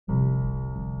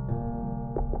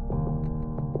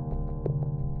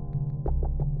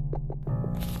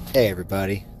Hey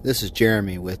everybody, this is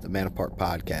Jeremy with the Man Apart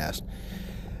Podcast.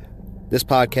 This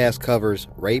podcast covers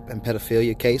rape and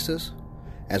pedophilia cases,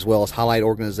 as well as highlight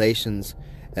organizations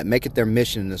that make it their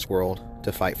mission in this world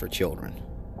to fight for children.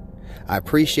 I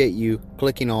appreciate you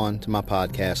clicking on to my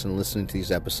podcast and listening to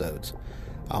these episodes.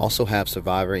 I also have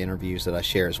survivor interviews that I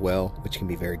share as well, which can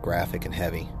be very graphic and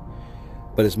heavy,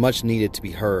 but is much needed to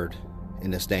be heard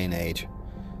in this day and age.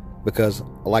 Because,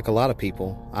 like a lot of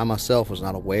people, I myself was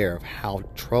not aware of how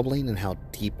troubling and how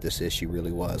deep this issue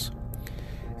really was,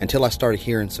 until I started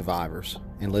hearing survivors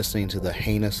and listening to the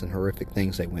heinous and horrific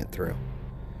things they went through.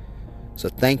 So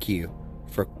thank you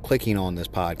for clicking on this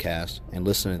podcast and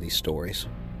listening to these stories.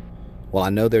 While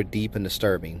I know they're deep and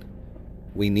disturbing,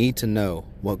 we need to know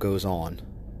what goes on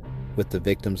with the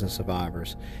victims and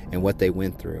survivors and what they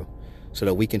went through, so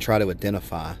that we can try to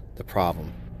identify the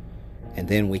problem, and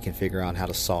then we can figure out how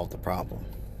to solve the problem.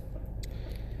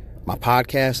 My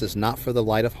podcast is not for the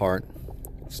light of heart.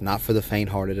 It's not for the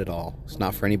faint-hearted at all. It's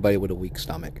not for anybody with a weak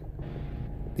stomach.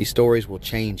 These stories will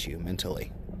change you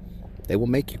mentally. They will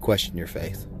make you question your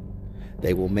faith.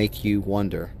 They will make you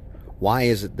wonder, why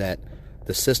is it that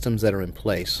the systems that are in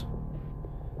place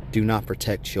do not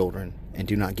protect children and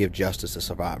do not give justice to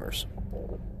survivors?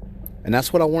 And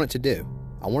that's what I want it to do.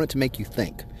 I want it to make you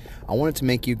think. I want it to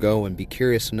make you go and be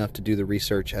curious enough to do the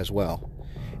research as well,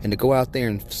 and to go out there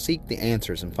and seek the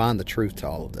answers and find the truth to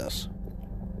all of this.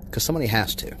 Because somebody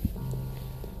has to.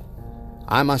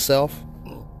 I myself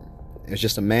was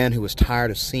just a man who was tired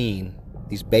of seeing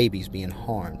these babies being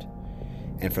harmed.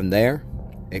 And from there,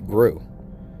 it grew.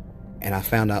 And I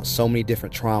found out so many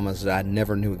different traumas that I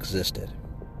never knew existed.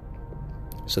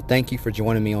 So thank you for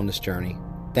joining me on this journey.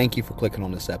 Thank you for clicking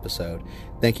on this episode.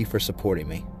 Thank you for supporting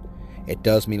me. It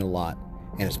does mean a lot,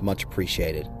 and it's much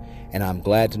appreciated. And I'm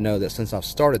glad to know that since I've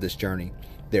started this journey,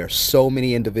 there are so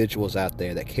many individuals out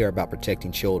there that care about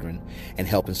protecting children and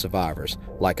helping survivors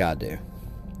like I do.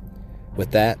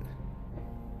 With that,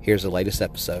 here's the latest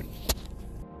episode.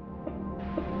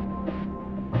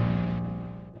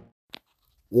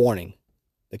 Warning: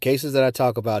 the cases that I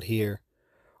talk about here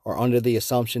are under the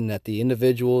assumption that the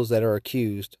individuals that are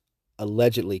accused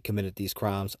allegedly committed these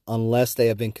crimes, unless they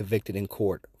have been convicted in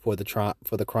court for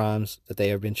the crimes that they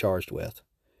have been charged with.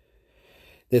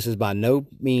 This is by no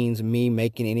means me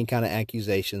making any kind of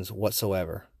accusations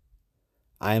whatsoever.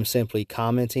 I am simply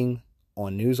commenting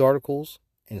on news articles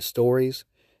and stories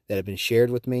that have been shared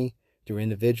with me through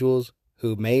individuals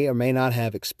who may or may not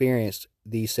have experienced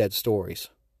these said stories.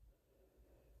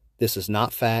 This is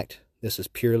not fact. This is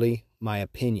purely my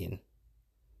opinion,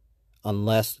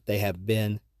 unless they have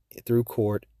been through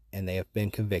court and they have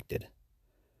been convicted.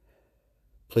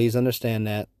 Please understand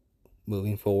that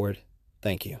moving forward.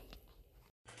 Thank you.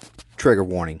 Trigger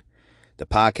warning: the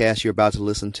podcast you're about to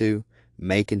listen to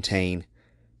may contain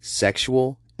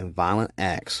sexual and violent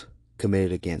acts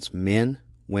committed against men,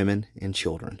 women, and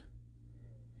children.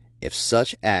 If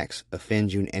such acts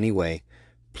offend you in any way,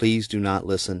 please do not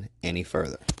listen any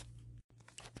further.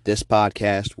 This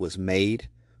podcast was made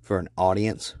for an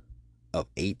audience of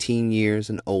 18 years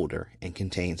and older and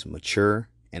contains mature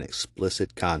and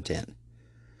explicit content.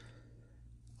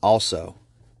 Also,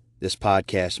 this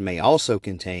podcast may also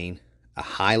contain a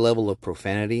high level of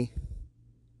profanity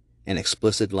and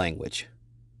explicit language.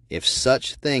 If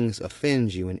such things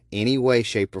offend you in any way,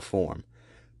 shape, or form,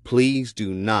 please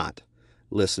do not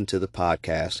listen to the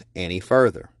podcast any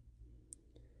further.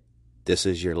 This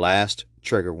is your last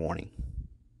trigger warning.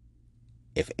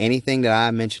 If anything that I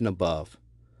mentioned above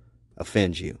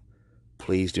offends you,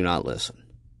 please do not listen.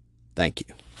 Thank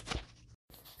you.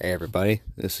 Hey everybody,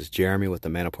 this is Jeremy with the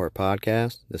Man Apart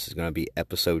Podcast. This is going to be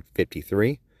episode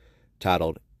 53,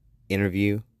 titled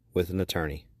Interview with an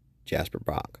Attorney, Jasper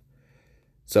Brock.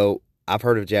 So, I've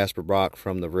heard of Jasper Brock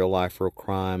from the Real Life, Real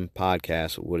Crime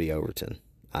podcast with Woody Overton.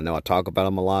 I know I talk about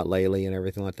him a lot lately and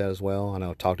everything like that as well. I know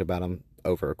I've talked about him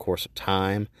over a course of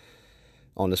time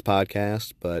on this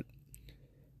podcast, but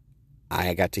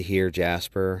I got to hear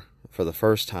Jasper for the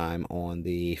first time on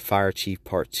the Fire Chief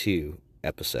Part 2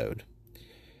 episode,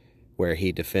 where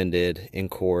he defended in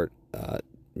court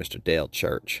Mr. Dale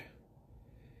Church.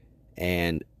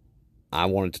 And I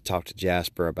wanted to talk to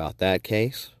Jasper about that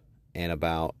case and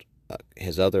about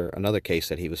another case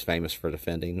that he was famous for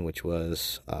defending, which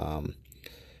was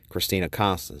Christina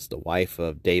Constance, the wife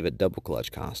of David Double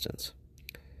Clutch Constance.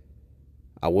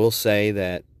 I will say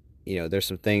that, there's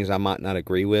some things I might not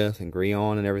agree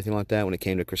on and everything like that when it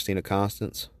came to Christina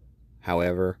Constance.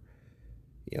 However,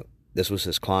 this was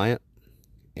his client,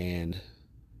 and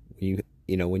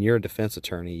when you're a defense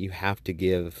attorney, you have to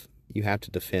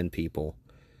defend people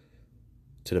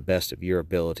to the best of your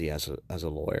ability as a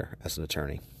lawyer, as an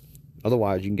attorney.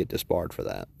 Otherwise, you can get disbarred for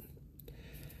that.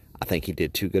 I think he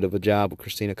did too good of a job with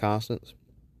Christina Constance.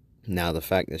 Now, the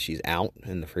fact that she's out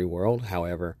in the free world,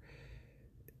 however,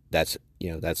 that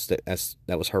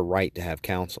was her right to have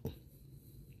counsel.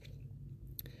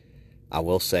 I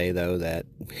will say, though, that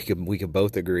we could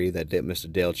both agree that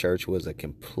Mr. Dale Church was a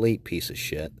complete piece of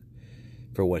shit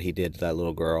for what he did to that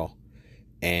little girl,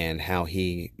 and how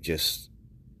it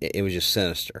was just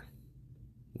sinister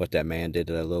what that man did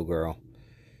to that little girl.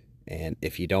 And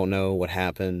if you don't know what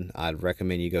happened, I'd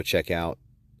recommend you go check out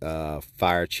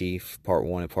Fire Chief Part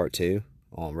 1 and Part 2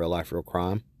 on Real Life, Real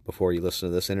Crime before you listen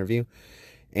to this interview.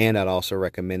 And I'd also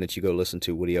recommend that you go listen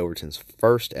to Woody Overton's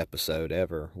first episode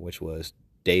ever, which was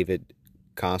David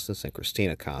Constance and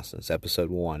Christina Constance, episode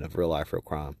 1 of Real Life, Real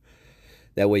Crime.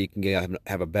 That way you can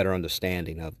have a better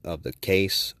understanding of the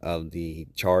case, of the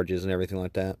charges and everything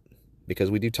like that. Because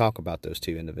we do talk about those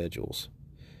two individuals.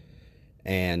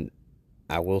 And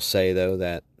I will say, though,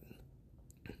 that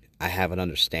I have an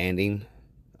understanding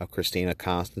of Christina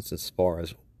Constance as far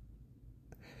as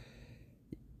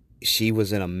she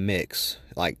was in a mix.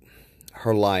 Like,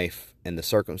 her life and the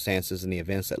circumstances and the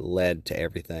events that led to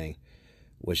everything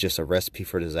was just a recipe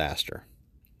for disaster.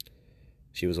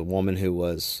 She was a woman who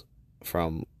was,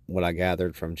 from what I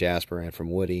gathered from Jasper and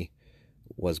from Woody,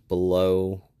 was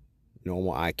below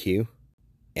normal IQ.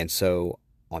 And so,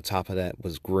 on top of that,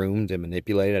 was groomed and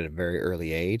manipulated at a very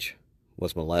early age,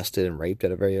 was molested and raped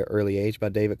at a very early age by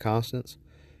David Constance.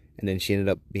 And then she ended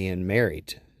up being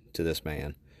married to this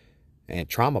man and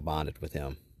trauma bonded with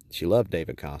him. She loved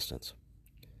David Constance.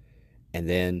 And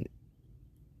then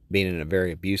being in a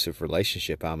very abusive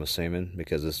relationship, I'm assuming,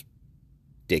 because this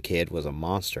dickhead was a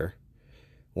monster,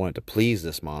 wanted to please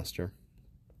this monster,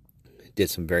 did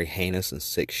some very heinous and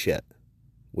sick shit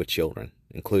with children,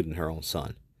 including her own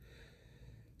son.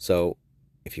 So,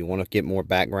 if you want to get more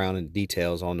background and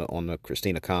details on the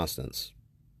Christina Constance,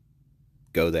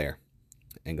 go there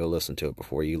and go listen to it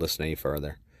before you listen any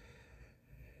further.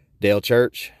 Dale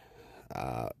Church,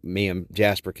 me and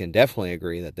Jasper can definitely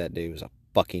agree that dude was a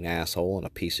fucking asshole and a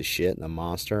piece of shit and a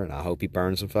monster, and I hope he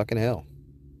burns in fucking hell.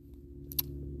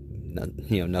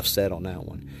 Enough said on that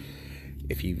one.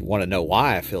 If you want to know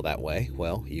why I feel that way,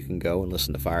 well, you can go and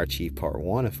listen to Fire Chief Part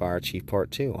 1 and Fire Chief Part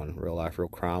 2 on Real Life, Real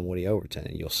Crime, Woody Overton,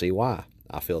 and you'll see why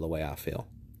I feel the way I feel.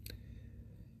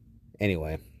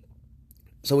 Anyway,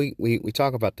 so we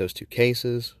talk about those two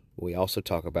cases. We also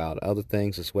talk about other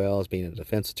things as well, as being a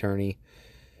defense attorney.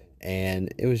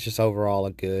 And it was just overall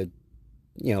a good,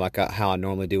 like how I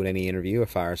normally do in any interview, a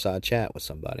fireside chat with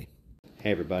somebody.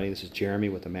 Hey everybody, this is Jeremy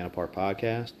with the Man Apart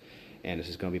Podcast. And this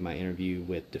is going to be my interview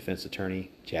with defense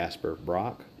attorney Jasper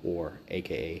Brock, or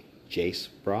aka Jace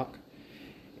Brock.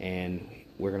 And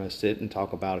we're going to sit and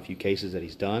talk about a few cases that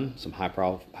he's done, some high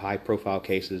profile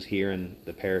cases here in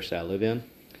the parish that I live in,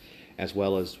 as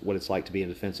well as what it's like to be a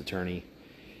defense attorney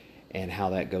and how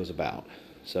that goes about.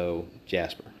 So,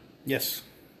 Jasper. Yes.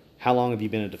 How long have you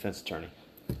been a defense attorney?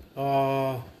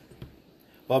 Well,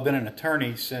 I've been an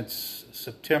attorney since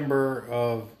September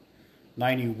of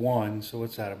 91, so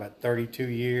what's that, about 32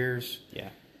 years? Yeah.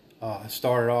 I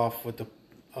started off with the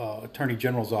Attorney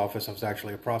General's office. I was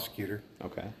actually a prosecutor.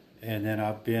 Okay. And then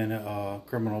I've been a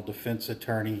criminal defense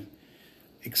attorney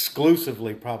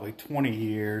exclusively probably 20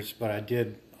 years, but I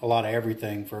did a lot of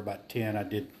everything for about 10. I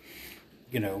did,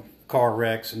 car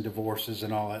wrecks and divorces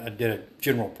and all that. I did a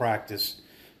general practice,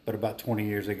 but about 20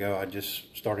 years ago I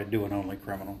just started doing only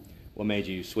criminal. What made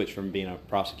you switch from being a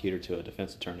prosecutor to a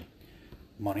defense attorney?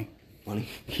 Money. Money?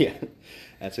 Yeah,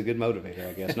 that's a good motivator,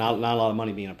 I guess. Not a lot of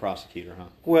money being a prosecutor, huh?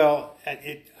 Well,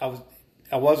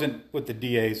 I wasn't with the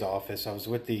DA's office. I was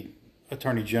with the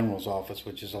Attorney General's office,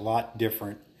 which is a lot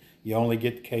different. You only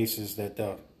get cases that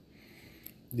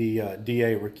the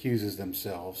DA recuses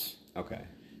themselves. Okay.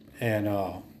 And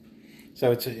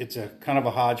so it's a kind of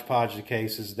a hodgepodge of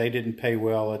cases. They didn't pay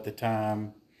well at the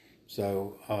time,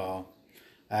 so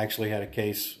I actually had a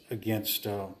case against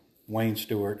Wayne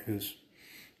Stewart, who's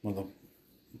one of the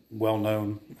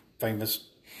well-known, famous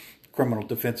criminal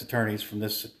defense attorneys from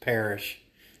this parish,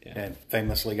 and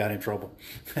famously got in trouble.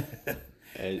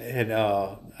 And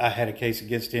I had a case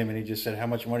against him, and he just said, "How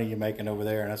much money are you making over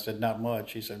there?" And I said, "Not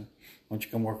much." He said, "Why don't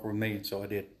you come work with me?" And so I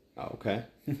did. Oh, okay.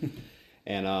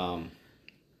 And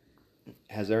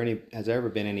has there ever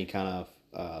been any kind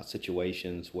of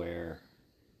situations where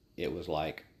it was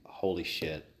like, holy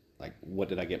shit, like, what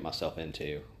did I get myself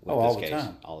into with all this the case?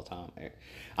 time. All the time.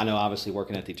 I know, obviously,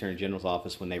 working at the Attorney General's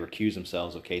office, when they recuse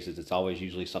themselves of cases, it's always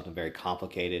usually something very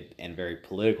complicated and very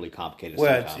politically complicated.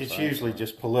 Well, it's usually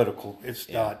just political. It's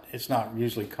not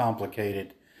usually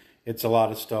complicated. It's a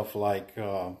lot of stuff like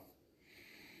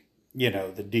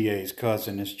the DA's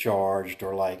cousin is charged,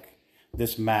 or like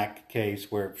this Mack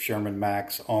case where Sherman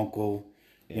Mack's uncle,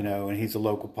 and he's a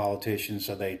local politician,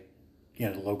 so the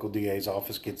local DA's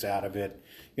office gets out of it.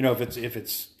 If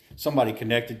it's somebody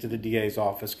connected to the DA's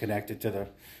office, connected to the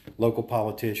local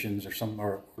politicians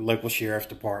or local sheriff's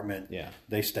department,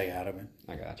 they stay out of it.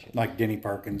 I got you. Like Denny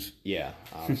Perkins. Yeah,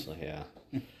 honestly, yeah.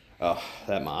 Oh,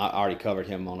 I already covered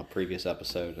him on a previous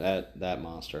episode. That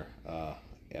monster.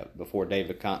 Before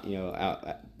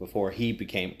before he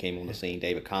came on the scene,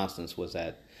 David Constance was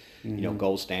that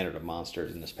gold standard of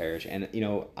monsters in this parish. And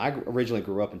I originally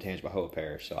grew up in Tangipahoa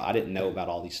Parish, so I didn't know about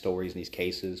all these stories and these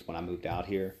cases when I moved out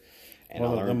here. And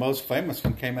the most famous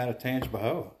one came out of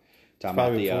Tangipahoa.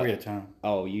 Probably before your time.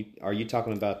 Oh, are you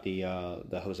talking about the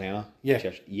Hosanna? Yeah,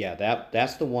 church? Yeah.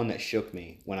 That's the one that shook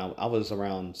me when I was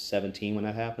around 17 when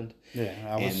that happened. Yeah,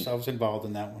 I was involved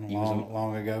in that one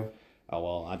long ago. Oh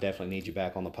well, I definitely need you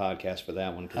back on the podcast for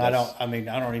that one. I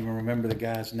don't even remember the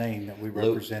guy's name that we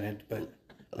represented, but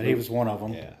he was one of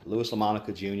them. Yeah, Louis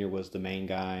LaMonica Jr. was the main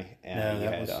guy,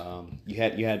 and you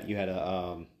had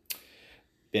a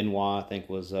Benoit. I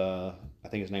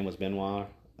think his name was Benoit.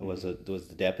 Was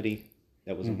the deputy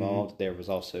that was involved. There was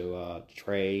also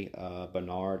Trey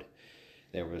Bernard.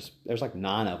 There's like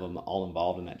 9 of them all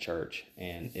involved in that church,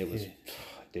 and it was,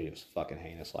 dude, it was fucking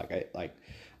heinous.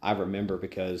 I remember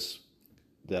because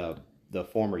the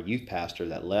former youth pastor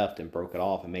that left and broke it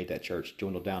off and made that church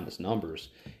dwindle down its numbers.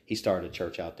 He started a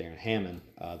church out there in Hammond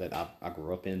that I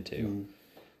grew up into. Mm.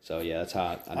 So yeah, that's how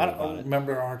I know about it. I don't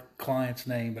remember our client's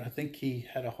name, but I think he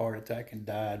had a heart attack and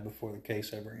died before the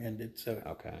case ever ended. So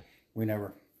okay, we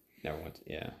never went.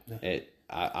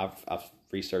 I've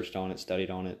researched on it, studied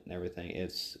on it, and everything.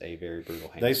 It's a very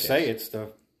brutal. They say it's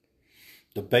the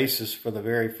basis for the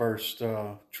very first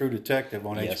True Detective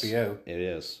on HBO. It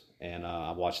is, and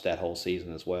I watched that whole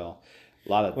season as well.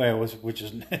 Which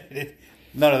is.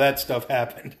 None of that stuff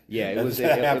happened. Yeah, it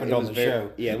happened on the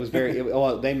show. Yeah, it was very.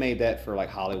 Well, they made that for like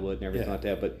Hollywood and everything like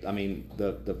that. But I mean,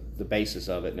 the basis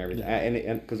of it and everything.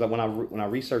 Yeah. And because when I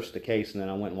researched the case and then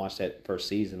I went and watched that first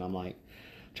season, I'm like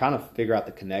trying to figure out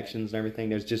the connections and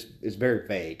everything. It's very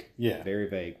vague. Yeah, very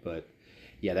vague. But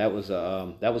yeah, that was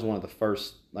one of the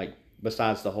first, like,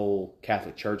 besides the whole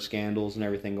Catholic Church scandals and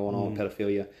everything going on with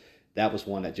pedophilia. That was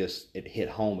one that it hit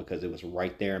home because it was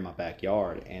right there in my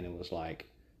backyard, and it was like,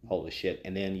 holy shit.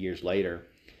 And then years later,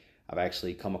 I've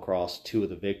actually come across 2 of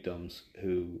the victims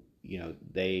who,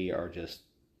 they are just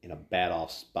in a bad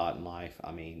off spot in life.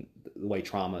 I mean, the way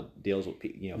trauma deals with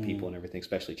people and everything,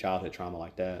 especially childhood trauma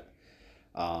like that.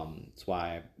 That's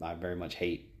why I very much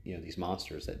hate, these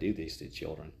monsters that do these to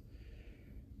children.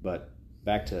 But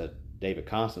back to David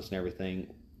Constance and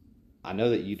everything, I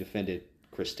know that you defended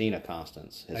Christina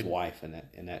Constance, his wife, in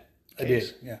that case. I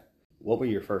did, yeah. What were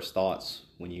your first thoughts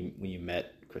when you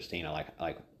met Christina?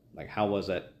 Like how was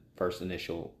that first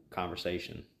initial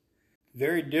conversation?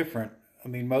 Very different. I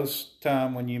mean, most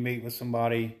time when you meet with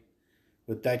somebody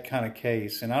with that kind of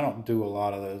case, and I don't do a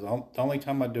lot of those. The only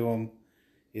time I do them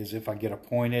is if I get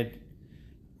appointed.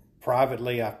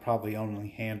 Privately, I've probably only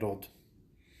handled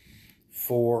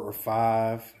 4 or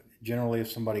 5. Generally,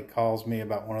 if somebody calls me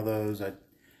about one of those, I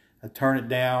turn it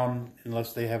down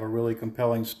unless they have a really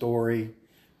compelling story.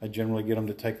 I generally get them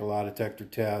to take a lie detector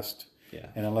test. Yeah.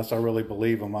 And unless I really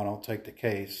believe them, I don't take the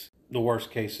case. The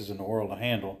worst cases in the world to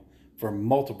handle for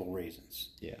multiple reasons.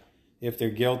 Yeah. If they're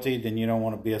guilty, then you don't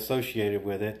want to be associated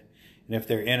with it. And if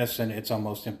they're innocent, it's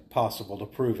almost impossible to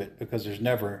prove it because there's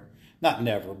not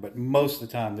never, but most of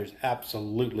the time, there's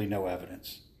absolutely no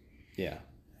evidence. Yeah.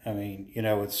 I mean,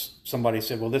 it's somebody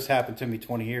said, well, this happened to me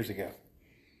 20 years ago.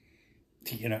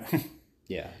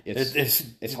 Yeah,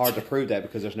 it's hard to prove that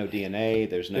because there's no DNA,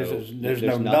 there's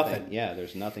no nothing. Yeah,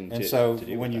 there's nothing. And so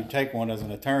when you take one as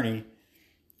an attorney,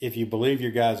 if you believe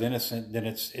your guy's innocent, then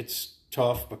it's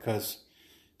tough because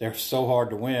they're so hard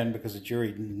to win because the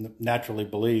jury naturally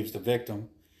believes the victim,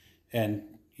 and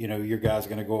your guy's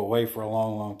going to go away for a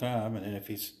long, long time. And if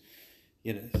he's,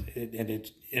 and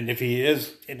if he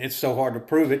is, and it's so hard to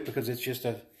prove it because it's just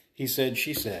a he said,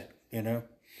 she said,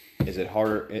 Is it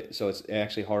harder? So it's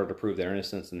actually harder to prove their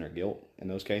innocence than their guilt in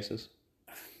those cases?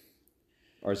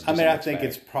 Or is it I think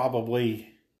it's probably.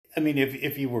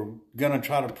 If you were going to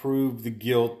try to prove the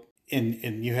guilt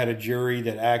and you had a jury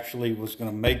that actually was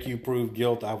going to make you prove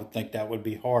guilt, I would think that would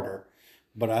be harder.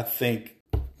 But I think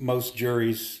most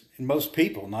juries and most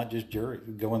people, not just juries,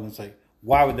 would go in and say,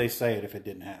 why would they say it if it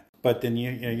didn't happen? But then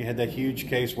you had that huge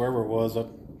case wherever it was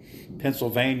up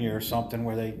Pennsylvania or something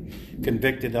where they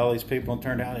convicted all these people and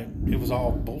turned out it was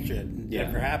all bullshit and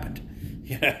never happened.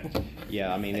 Yeah,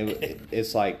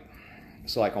 it's like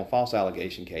So like on false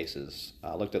allegation cases,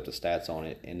 I looked up the stats on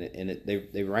it, and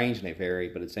they range and they vary,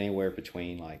 but it's anywhere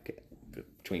between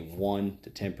 1 to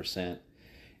 10%.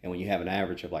 And when you have an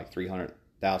average of like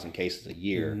 300,000 cases a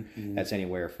year, that's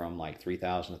anywhere from like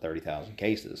 3,000 to 30,000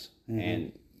 cases.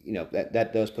 And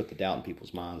that does put the doubt in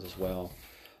people's minds as well.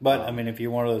 But I mean, if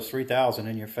you're one of those 3,000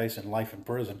 and you're facing life in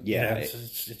prison,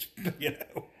 it's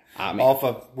off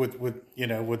of with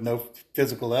no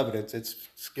physical evidence, it's a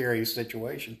scary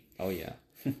situation. Oh yeah,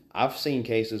 I've seen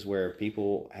cases where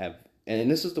people have, and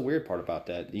this is the weird part about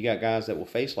that. You got guys that will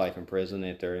face life in prison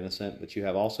if they're innocent, but you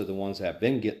have also the ones that have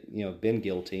been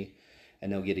guilty,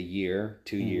 and they'll get a year,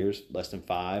 2 years, less than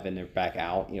 5, and they're back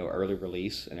out, early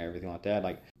release and everything like that.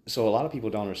 Like, so a lot of people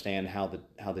don't understand how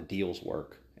the deals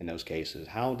work in those cases.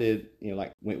 How did,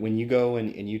 when you go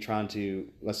and you trying to,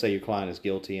 let's say your client is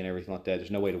guilty and everything like that, there's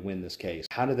no way to win this case.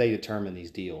 How do they determine these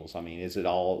deals? I mean, is it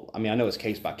all, I know it's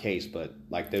case by case, but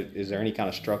is there any kind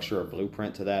of structure or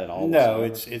blueprint to that at all? No,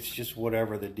 it's just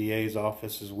whatever the DA's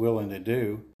office is willing to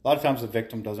do. A lot of times the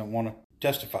victim doesn't want to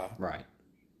testify. Right.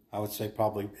 I would say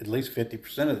probably at least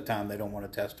 50% of the time they don't want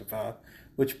to testify,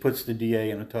 which puts the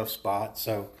DA in a tough spot.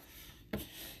 So,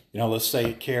 let's say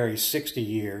it carries 60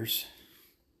 years.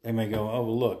 They may go, oh,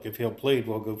 well, look, if he'll plead,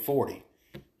 we'll go 40,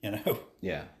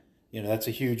 Yeah. That's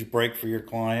a huge break for your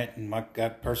client, and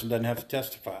that person doesn't have to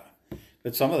testify.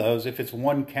 But some of those, if it's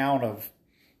one count of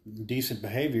decent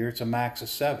behavior, it's a max of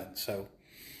 7. So,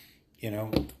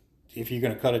 if you're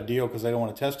going to cut a deal because they don't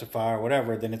want to testify or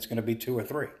whatever, then it's going to be 2 or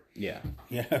 3. Yeah.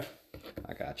 Yeah.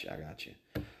 I got you.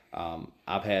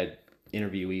 I've had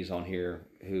interviewees on here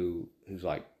who's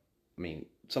like,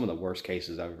 some of the worst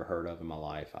cases I've ever heard of in my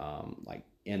life. Like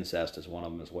incest is one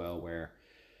of them as well, where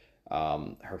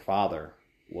her father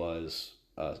was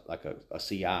a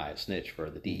CI, a snitch for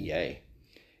the DEA,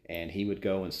 and he would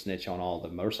go and snitch on all the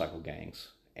motorcycle gangs.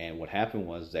 And what happened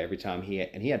was every time he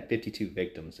had 52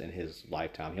 victims in his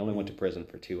lifetime. He only went to prison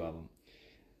for 2 of them.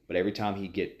 But every time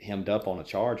he'd get hemmed up on a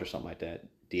charge or something like that,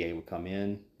 DA would come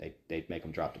in, they'd make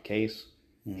him drop the case.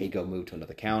 He'd go move to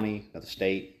another county, another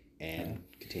state, and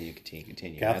continue.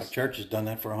 Catholic Church has done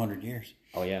that for 100 years.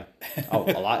 Oh yeah, a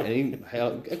lot.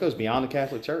 Hell, it goes beyond the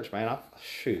Catholic Church, man.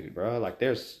 Shoot, bro. Like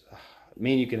there's,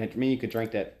 you can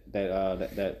drink that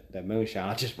moonshine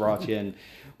I just brought you, and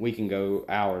we can go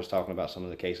hours talking about some of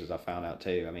the cases I found out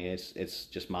too. It's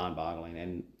just mind-boggling,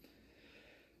 and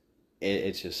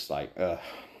it's just like,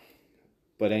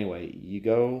 But anyway, you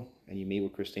go and you meet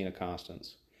with Christina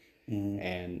Constance,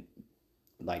 and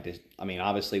like this,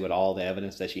 obviously with all the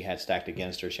evidence that she had stacked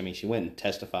against her, she went and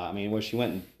testified. She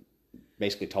went and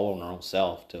basically told on her own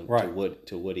self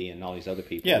to Woody and all these other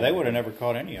people. Yeah, they would have never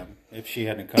caught any of them if she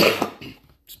hadn't come and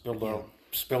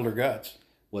spilled her guts.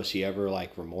 Was she ever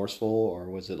like remorseful, or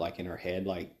was it like in her head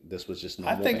like this was just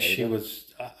normal? I think behavior? she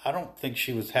was. I don't think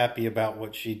she was happy about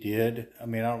what she did. I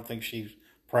don't think she's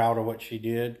proud of what she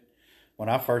did. When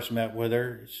I first met with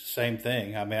her, it's the same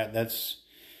thing.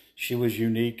 She was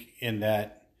unique in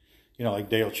that, like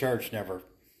Dale Church never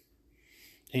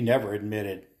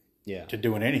admitted to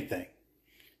doing anything.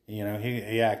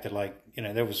 He acted like,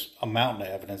 there was a mountain of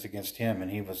evidence against him,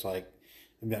 and he was like,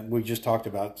 we just talked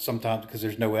about sometimes because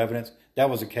there's no evidence. That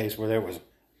was a case where there was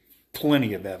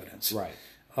plenty of evidence. Right.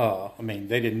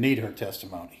 They didn't need her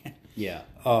testimony. Yeah.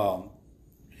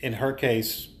 In her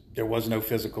case, there was no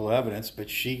physical evidence, but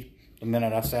the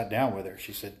minute I sat down with her,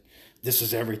 she said, this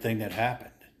is everything that happened,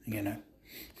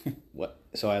 What?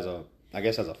 So as a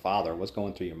father, what's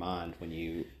going through your mind when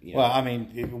you Well,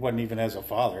 it wasn't even as a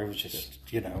father. It was just,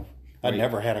 I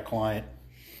never had a client.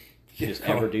 Just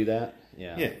ever do that?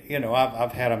 Yeah. Yeah,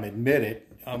 I've had them admit it.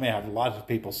 I've had lots of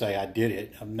people say I did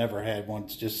it. I've never had one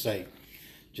just say,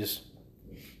 just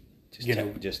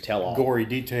tell all gory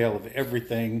detail of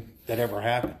everything that ever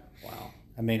happened. Wow.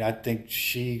 I think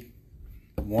she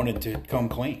wanted to come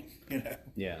clean,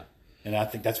 Yeah. And I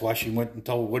think that's why she went and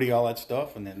told Woody all that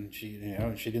stuff, and then she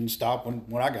didn't stop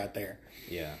when I got there.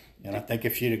 Yeah. And I think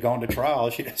if she'd have gone to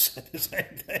trial, she'd have said the same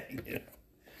thing.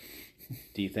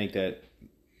 Do you think that?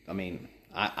 My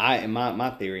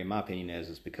theory, in my opinion,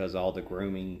 is because all the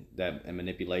grooming and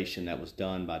manipulation that was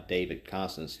done by David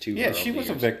Constance to her. Yeah, she was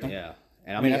a victim. Yeah.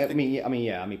 And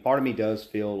part of me does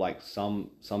feel like some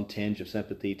tinge of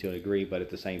sympathy to a degree, but at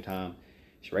the same time,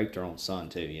 she raped her own son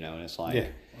too, and it's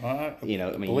like,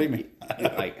 believe me,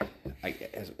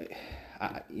 it's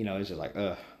just like,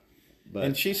 ugh. But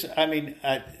and she's,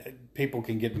 people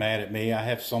can get mad at me. I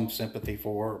have some sympathy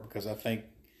for her because I think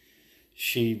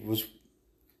she was,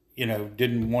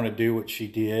 didn't want to do what she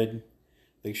did.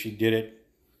 I think she did it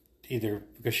either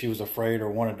because she was afraid or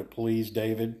wanted to please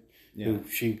David, who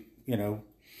she,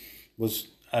 was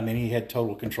I mean, he had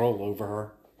total control over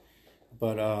her.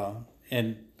 But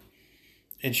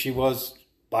and she was,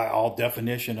 by all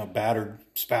definition, a battered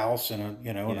spouse and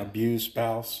an abused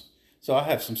spouse. So I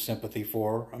have some sympathy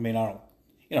for her. I mean, I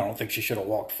don't think she should have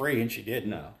walked free, and she didn't.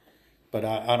 No. But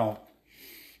I don't,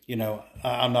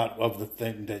 I'm not of the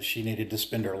thing that she needed to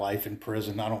spend her life in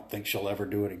prison. I don't think she'll ever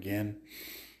do it again.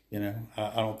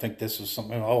 I don't think this is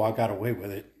something, I got away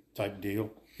with it type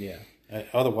deal. Yeah.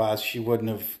 Otherwise, she wouldn't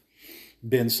have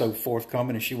been so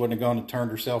forthcoming, and she wouldn't have gone and turned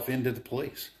herself into the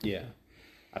police. Yeah.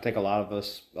 I think a lot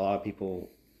of people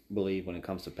believe when it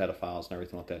comes to pedophiles and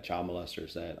everything like that, child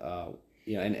molesters, that,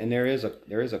 and there is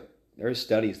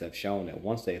studies that have shown that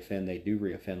once they offend, they do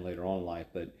reoffend later on in life.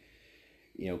 But,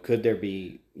 could there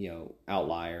be,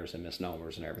 outliers and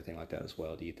misnomers and everything like that as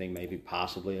well? Do you think maybe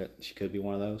possibly she could be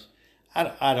one of those?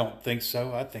 I don't think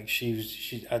so. I think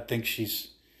she's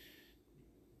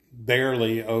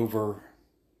barely over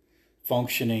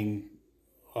functioning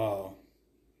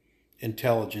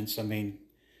intelligence. I mean,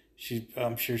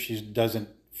 I'm sure she doesn't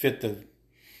fit the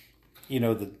I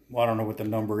don't know what the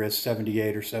number is,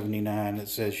 78 or 79 that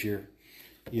says you're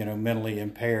mentally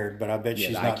impaired, but I bet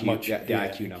she's not IQ, much. The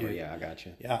IQ number, yeah, I got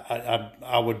you. Yeah,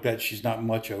 I would bet she's not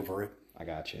much over it. I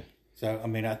got you. So I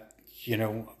mean,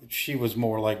 she was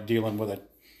more like dealing with a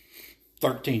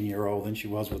 13-year-old than she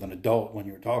was with an adult when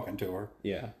you were talking to her.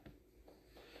 Yeah.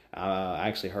 I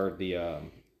actually heard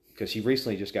because she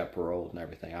recently just got paroled and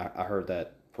everything. I heard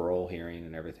that parole hearing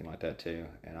and everything like that too.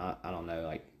 And I don't know,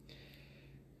 like,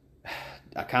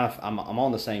 I'm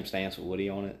on the same stance with Woody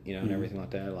on it, and everything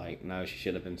like that. Like, no, she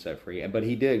should have been set free. But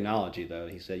he did acknowledge you though.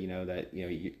 He said, that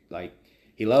like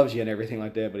he loves you and everything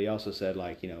like that. But he also said,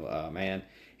 like, man,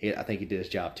 I think he did his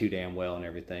job too damn well and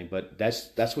everything. But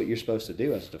that's what you're supposed to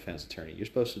do as a defense attorney. You're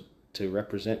supposed to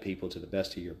represent people to the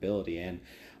best of your ability. And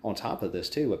on top of this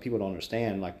too, what people don't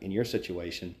understand, like in your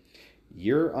situation,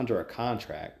 you're under a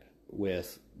contract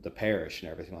with the parish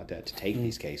and everything like that to take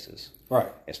these cases.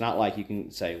 Right. It's not like you can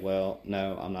say, well,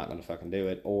 no, I'm not going to fucking do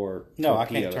it, or no, I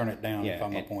can't turn it down if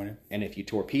I'm appointed. And if you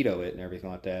torpedo it and everything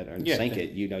like that, or sink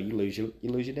it, you lose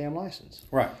your damn license.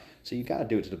 Right. So you got to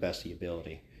do it to the best of your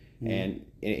ability. And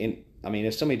I mean,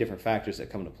 there's so many different factors that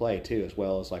come into play too, as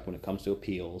well as like when it comes to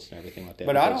appeals and everything like that.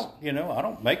 But I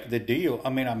don't make the deal.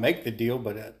 I mean, I make the deal,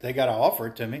 but they got to offer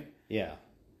it to me. Yeah.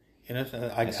 I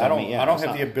don't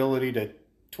have the ability to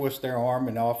twist their arm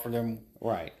and offer them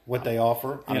what they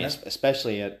offer. I mean,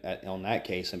 especially on that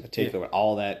case in particular, with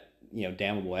all that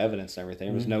damnable evidence and everything.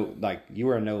 There was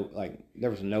there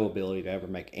was no ability to ever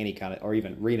make any kind of, or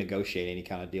even renegotiate any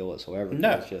kind of deal whatsoever.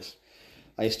 No, it's just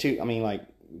it's too. I mean, like,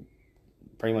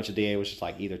 pretty much the DA was just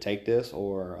like, either take this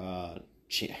or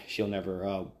she'll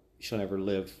never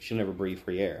breathe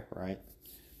free air, right?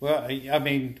 Well, I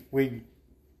mean, we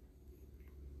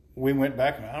went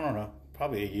back, I don't know,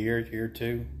 probably a year or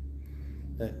two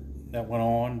that went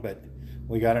on, but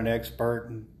we got an expert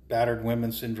in battered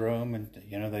women syndrome, and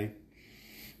they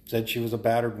said she was a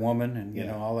battered woman,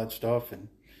 and all that stuff, and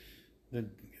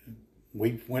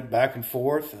we went back and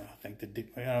forth. I think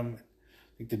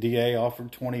the DA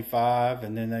offered 25,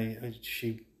 and then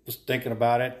she was thinking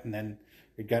about it, and then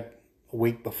it got a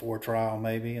week before trial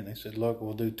maybe, and they said, look,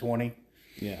 we'll do 20.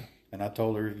 Yeah. And I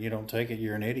told her, you don't take it,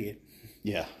 you're an idiot.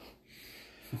 Yeah.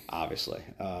 Obviously.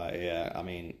 Yeah. I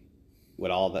mean,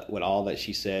 with all that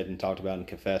she said and talked about and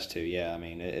confessed to, yeah, I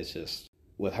mean, it's just,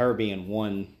 with her being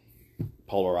one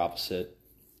polar opposite,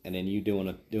 and then you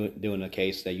doing a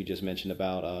case that you just mentioned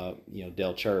about,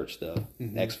 Del Church, the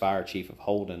ex-fire chief of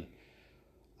Holden.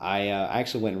 I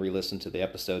actually went and re-listened to the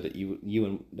episode that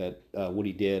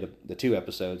Woody did, the 2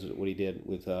 episodes that Woody did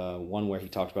with one where he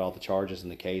talked about all the charges in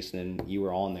the case, and then you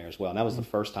were on there as well. And that was the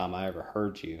first time I ever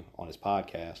heard you on his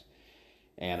podcast.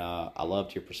 And I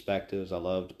loved your perspectives. I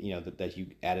loved, that you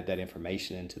added that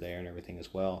information into there and everything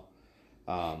as well.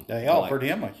 They offered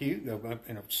him a huge,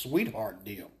 sweetheart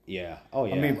deal. Yeah. Oh,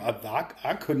 yeah. I mean,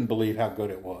 I couldn't believe how good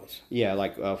it was. Yeah,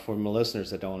 like for my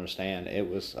listeners that don't understand, it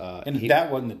was.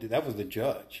 That was the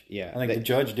judge. Yeah. I think the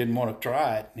judge didn't want to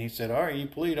try it, and he said, "All right, you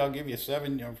plead, I'll give you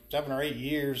 7 or 8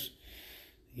 years,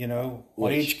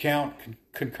 on each count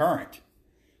concurrent,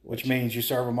 which means you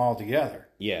serve them all together."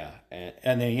 Yeah,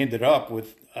 and they ended up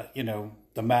with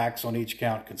the max on each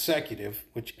count consecutive,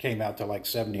 which came out to like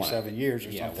 77 years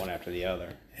or something. Yeah, one after the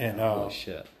other. And holy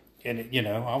shit. And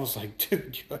I was like,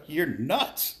 dude, you're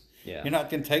nuts. Yeah. You're not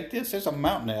going to take this? There's a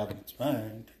mountain of evidence.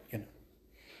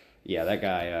 Yeah, that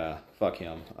guy, fuck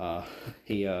him. I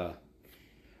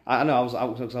know, I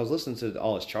was listening to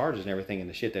all his charges and everything and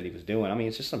the shit that he was doing. I mean,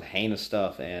 it's just some heinous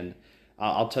stuff, and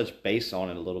I'll touch base on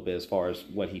it a little bit as far as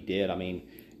what he did. I mean,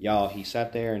 y'all, he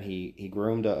sat there and he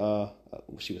groomed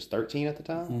she was 13 at the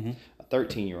time, a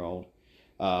 13-year-old.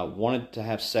 Wanted to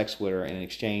have sex with her in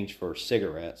exchange for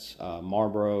cigarettes,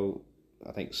 Marlboro,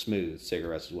 I think Smooth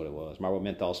cigarettes is what it was, Marlboro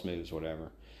menthol Smooths or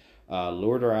whatever.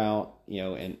 Lured her out,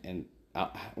 and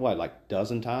like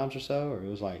dozen times or so, or it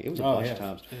was a bunch of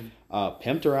times.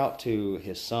 Pimped her out to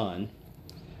his son.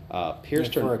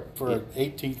 Pierced her for her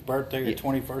 18th birthday or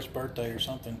 21st birthday or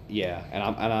something. Yeah,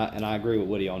 and I agree with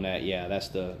Woody on that. Yeah, that's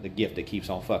the gift that keeps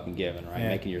on fucking giving,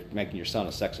 right? Yeah. Making your son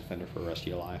a sex offender for the rest of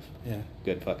your life. Yeah,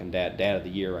 good fucking dad of the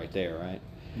year right there, right?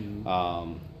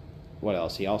 Mm-hmm. What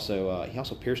else? He also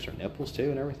pierced her nipples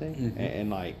too and everything,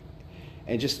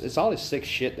 and just it's all this sick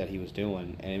shit that he was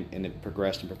doing, and it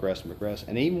progressed and progressed and progressed.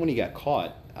 And even when he got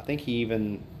caught, I think he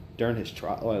even during his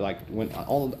trial, like with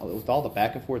all the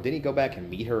back and forth, didn't he go back and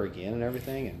meet her again and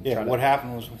everything? And what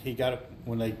happened was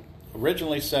when they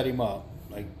originally set him up,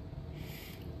 like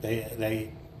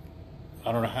they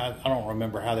I don't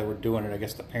remember how they were doing it. I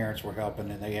guess the parents were helping,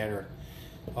 and they had her.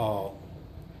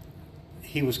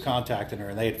 He was contacting her,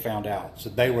 and they had found out, so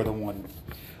they were the one.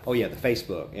 Oh yeah, the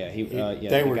Facebook. Yeah,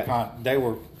 They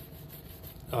were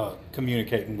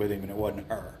communicating with him, and it wasn't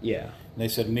her. Yeah. And they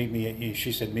said, "Meet me."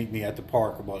 She said, "Meet me at the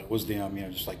park." Well, it was them,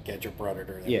 just like catch a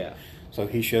predator. Yeah. So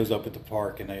he shows up at the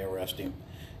park, and they arrest him,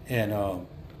 and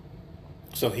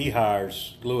so he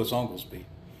hires Louis Oglesby,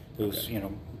 who's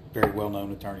very well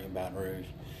known attorney in Baton Rouge.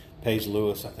 Pays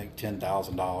Louis, I think,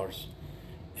 $10,000,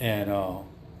 and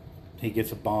he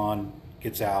gets a bond,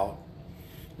 gets out.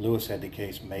 Louis had the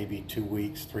case maybe 2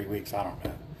 weeks, 3 weeks, I don't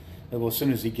know. Well, as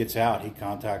soon as he gets out, he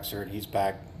contacts her, and he's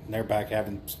back, and they're back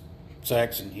having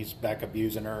sex, and he's back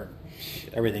abusing her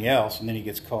and everything else, and then he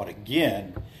gets caught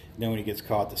again. And then when he gets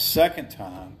caught the second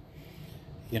time,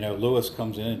 Louis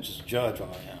comes in and just judge on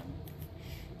him.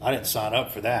 I didn't sign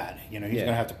up for that. He's going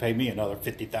to have to pay me another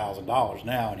 $50,000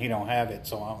 now, and he don't have it,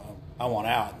 so I want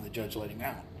out, and the judge let him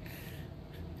out.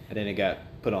 And then it got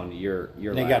put on your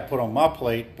lap. It got put on my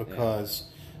plate because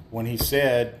when he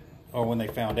said, or when they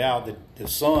found out that the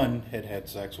son had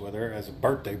sex with her as a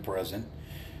birthday present,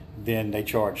 then they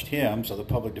charged him. So the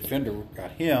public defender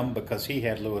got him because he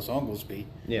had Louis Oglesby.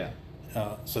 Yeah.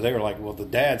 So they were like, well, the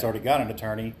dad's already got an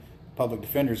attorney. Public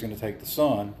defender's going to take the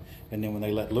son. And then when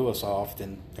they let Louis off,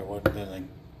 then there wasn't anything.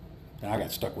 And I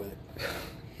got stuck with it.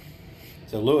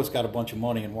 So Louis got a bunch of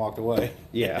money and walked away.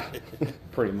 Yeah,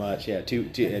 pretty much. Yeah, 2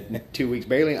 weeks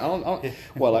barely.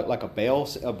 Well, like a bail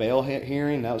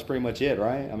hearing. That was pretty much it,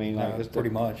 right? I mean, pretty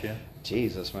much. Yeah.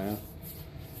 Jesus, man.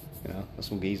 That's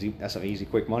some easy,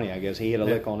 quick money. I guess he hit a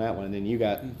lick on that one, and then you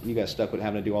got stuck with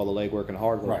having to do all the legwork and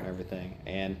hard work and everything.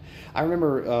 And I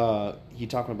remember you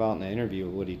talking about in the interview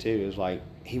with Woody too. It was like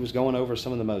he was going over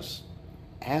some of the most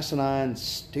asinine,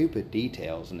 stupid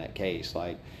details in that case,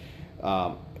 like.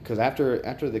 Because after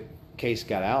the case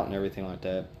got out and everything like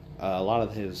that, a lot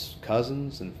of his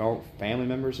cousins and family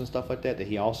members and stuff like that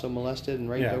he also molested and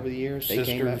raped over the years. They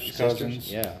came out,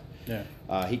 cousins.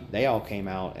 They all came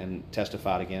out and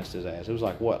testified against his ass. It was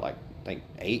I think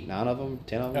 8, 9 of them,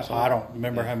 10 of them. I don't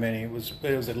remember how many. It was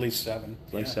at least 7.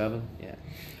 At least 7. Yeah.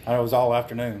 And it was all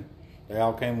afternoon. They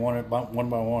all came one by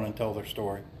one and told their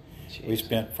story. Jeez. We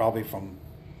spent probably from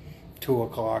 2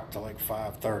 o'clock to like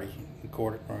 5:30 in the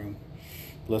courtroom,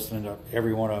 listening to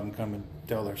every one of them come and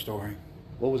tell their story.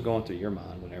 What was going through your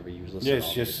mind whenever you was listening?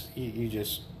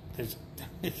 There's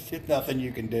nothing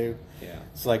you can do. Yeah.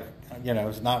 It's like,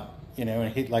 it's not,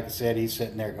 and he, like I said, he's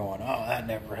sitting there going, oh, that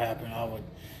never happened. I would,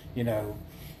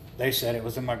 they said it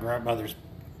was in my grandmother's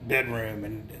bedroom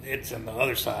and it's in the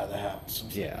other side of the house.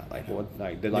 Yeah.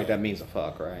 That means a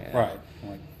fuck, right? Right.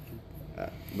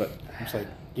 But it's like,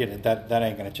 that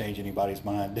ain't going to change anybody's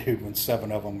mind, dude, when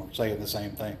 7 of them are saying the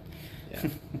same thing.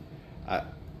 Yeah.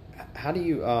 How do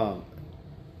you,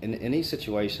 in these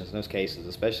situations, in those cases,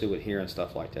 especially with hearing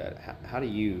stuff like that, how do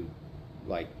you,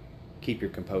 keep your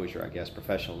composure, I guess,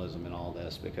 professionalism and all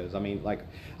this? Because,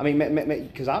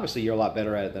 because obviously you're a lot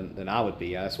better at it than I would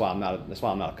be. That's why I'm not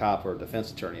a cop or a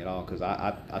defense attorney at all, because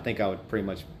I think I would pretty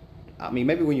much,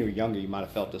 maybe when you were younger you might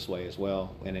have felt this way as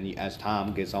well, and then as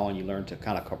time gets on you learn to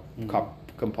kind of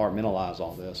compartmentalize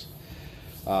all this.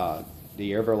 Do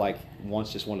you ever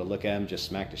once just want to look at him, just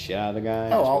smack the shit out of the guy?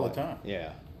 Oh, all the time.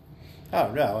 Yeah.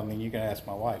 Oh no, you can ask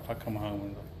my wife. I come home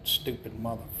and a stupid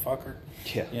motherfucker.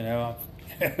 Yeah.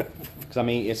 Because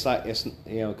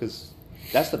because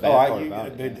that's the bad part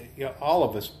about it. All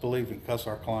of us believe we cuss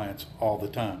our clients all the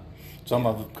time. Some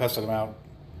of them cuss them out,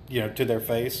 to their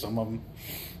face. Some of them,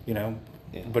 Yeah.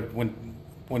 But when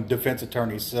defense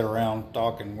attorneys sit around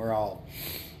talking, we're all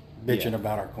bitching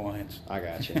about our clients. I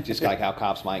got you. Just like how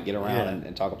cops might get around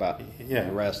and talk about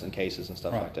arrests and cases and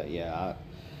stuff like that. Yeah.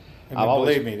 I mean,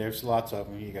 believe me, there's lots of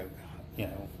them. You go, you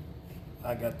know,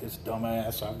 I got this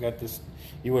dumbass. I've got this.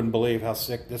 You wouldn't believe how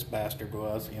sick this bastard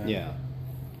was. You know? Yeah.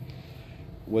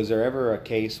 Was there ever a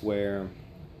case where?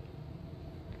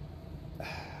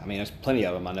 I mean, there's plenty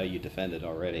of them. I know you defended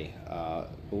already. But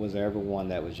was there ever one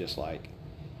that was just like,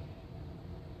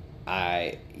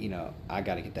 I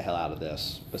got to get the hell out of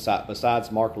this.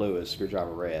 Besides Mark Lewis,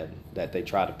 Screwdriver Red, that they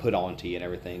tried to put onto you and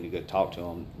everything to go talk to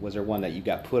him. Was there one that you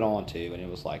got put onto and it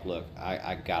was like, look,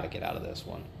 I got to get out of this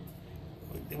one?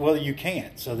 Well, you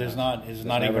can't. So there's not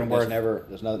even worth.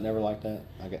 There's never like that.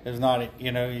 There's not.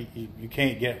 You know, you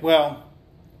can't get. Well,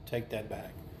 take that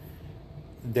back.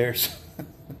 There's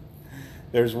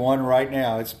there's one right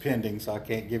now. It's pending, so I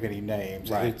can't give any names.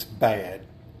 Right. It's bad.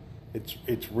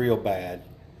 It's real bad.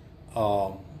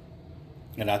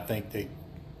 And I think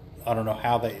I don't know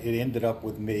how it ended up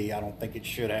with me. I don't think it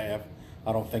should have.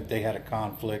 I don't think they had a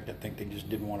conflict. I think they just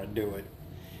didn't want to do it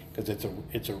because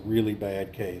it's a really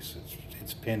bad case.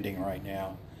 It's pending right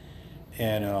now,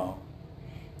 and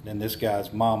then this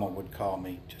guy's mama would call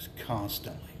me just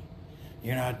constantly.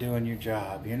 You're not doing your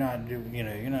job. You're not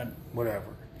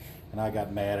whatever. And I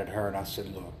got mad at her and I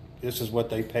said, look, this is what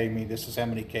they pay me. This is how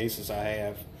many cases I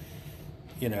have.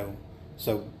 You know.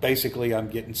 So basically, I'm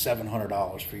getting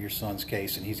 $700 for your son's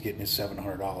case, and he's getting his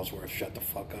 $700 worth. Shut the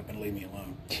fuck up and leave me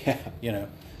alone. Yeah. You know.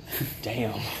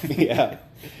 Damn. Yeah.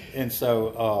 And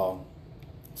so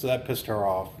that pissed her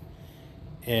off,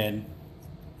 and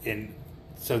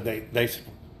so they said,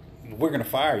 we're going to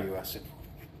fire you. I said,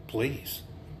 please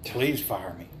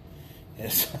fire me.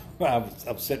 And so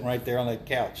I'm sitting right there on that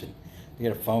couch, and I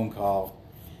get a phone call,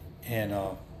 and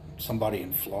somebody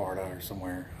in Florida or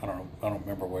somewhere. I don't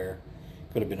remember where.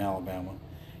 Could have been Alabama.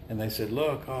 And they said,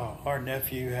 look, our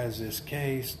nephew has this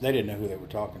case. They didn't know who they were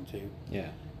talking to. Yeah.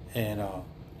 And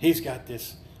he's got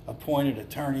this appointed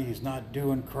attorney. He's not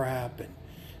doing crap.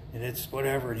 And it's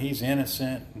whatever. And he's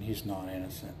innocent. And he's not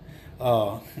innocent.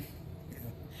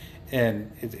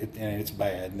 And it's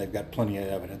bad. And they've got plenty of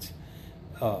evidence.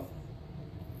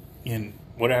 And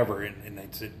whatever. And they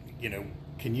said, you know,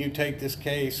 can you take this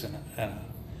case?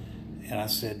 And I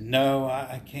said, no,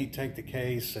 I can't take the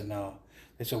case. And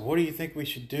they said, what do you think we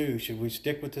should do? Should we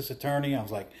stick with this attorney? I was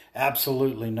like,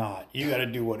 absolutely not. You got to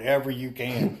do whatever you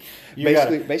can.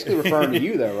 Basically referring to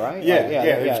you, though, right?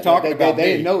 Yeah. Talking about they me.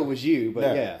 didn't know it was you,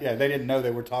 but yeah. They didn't know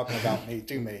they were talking about me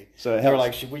to me. So they were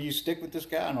like, will you stick with this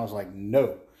guy? And I was like,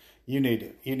 no. You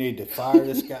need to fire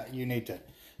this guy. You need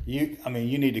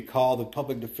to call the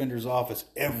public defender's office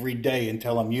every day and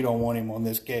tell him you don't want him on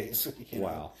this case.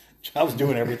 Wow. I was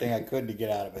doing everything I could to get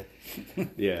out of it.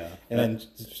 Yeah. And then,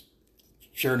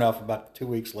 sure enough, about 2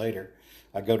 weeks later,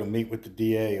 I go to meet with the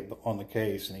DA on the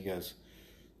case, and he goes,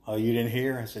 "Oh, you didn't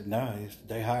hear?" I said, "No,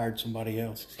 they hired somebody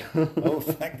else." Said, oh,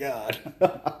 thank God.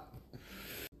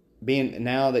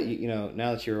 Now that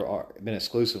you're been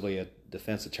exclusively a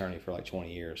defense attorney for like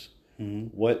 20 years,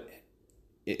 what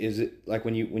is it like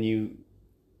when you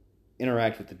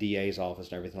interact with the DA's office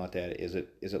and everything like that? Is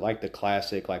it like the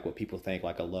classic, like what people think,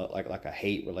 like a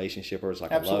hate relationship, or is it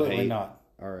like absolutely a love hate? Not.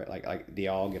 Or like do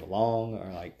y'all get along,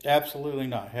 or like? Absolutely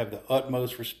not. Have the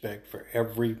utmost respect for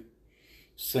every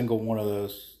single one of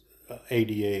those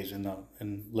ADAs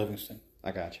in Livingston.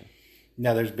 I got you.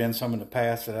 Now, there's been some in the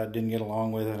past that I didn't get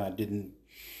along with, and I didn't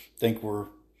think were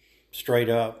straight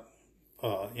up,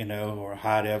 or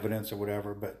hide evidence or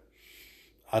whatever. But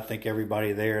I think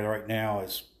everybody there right now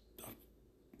is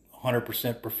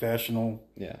 100% professional,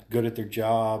 good at their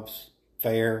jobs,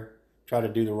 fair, try to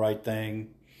do the right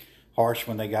thing, harsh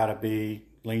when they got to be,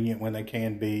 lenient when they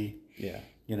can be. Yeah.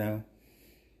 You know.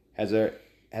 Has there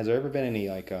ever been any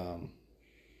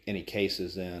any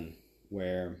cases then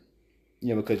where,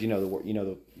 because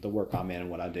the work I'm in and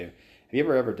what I do. Have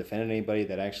you ever defended anybody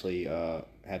that actually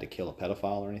had to kill a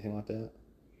pedophile or anything like that?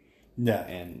 No.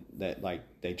 And that like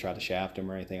they tried to shaft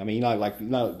him or anything. I mean,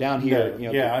 down here.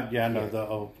 I know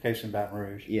the case in Baton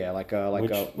Rouge. Yeah,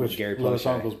 which Gary Louis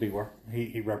Plochet. Unglesby were.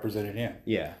 He represented him.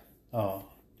 Yeah. No,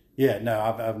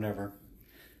 I've never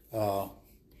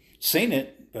seen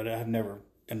it, but I've never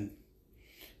been.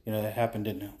 That happened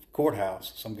in the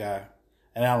courthouse. Some guy,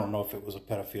 and I don't know if it was a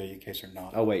pedophilia case or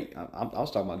not. Oh wait, I was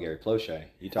talking about Gary Plochet.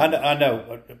 I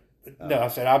know. No, I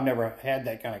said I've never had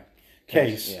that kind of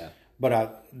case. Yeah.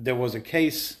 But there was a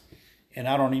case, and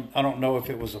I don't know if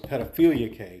it was a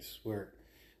pedophilia case where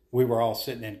we were all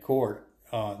sitting in court,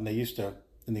 and they used to,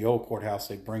 in the old courthouse,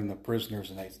 they'd bring the prisoners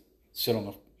and they'd sit on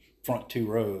the front two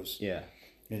rows. Yeah.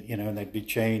 And they'd be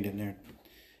chained in there,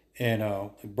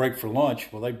 and break for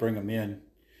lunch. Well, they'd bring them in.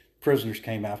 Prisoners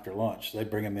came after lunch.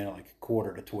 They'd bring them in at like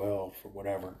 11:45 or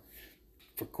whatever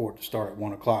for court to start at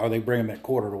 1 o'clock, or they bring them at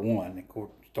 1:45. The court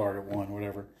started at 1,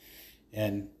 whatever.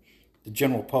 And the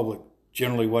general public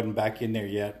generally wasn't back in there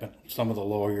yet, but some of the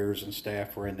lawyers and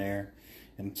staff were in there.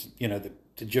 And,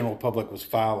 the general public was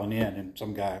filing in, and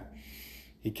some guy,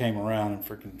 he came around and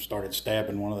freaking started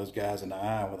stabbing one of those guys in the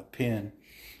eye with a pin.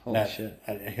 Holy shit.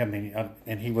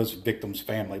 And he was the victim's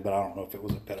family, but I don't know if it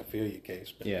was a pedophilia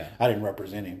case. But yeah. I didn't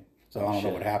represent him, so I don't know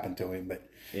what happened to him. But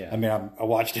yeah. I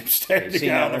watched him stab the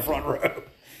guy on the front row.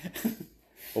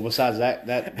 Well, besides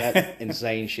that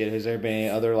insane shit, has there been any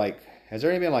other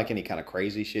any kind of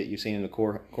crazy shit you've seen in the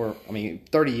court? I mean,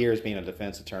 30 years being a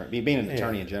defense attorney, being an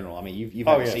attorney in general. I mean, you've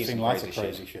seen some lots of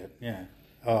crazy shit. Yeah.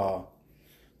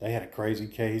 They had a crazy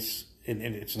case, and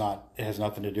it has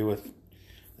nothing to do with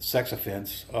the sex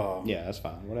offense. Yeah, that's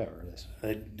fine. Whatever it is.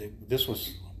 This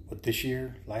was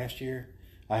last year.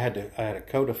 I had a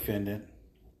co-defendant.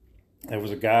 There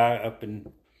was a guy up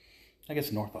in, I guess,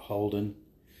 north of Holden.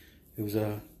 He was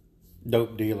a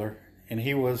dope dealer, and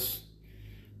he was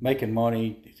making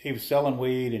money. He was selling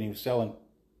weed, and he was selling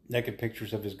naked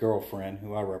pictures of his girlfriend,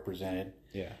 who I represented.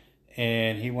 Yeah.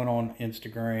 And he went on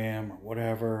Instagram or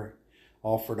whatever,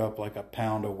 offered up like a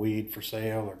pound of weed for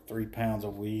sale or 3 pounds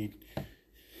of weed.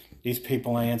 These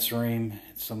people answer him.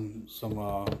 Some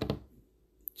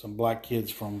black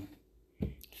kids from, I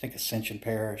think, Ascension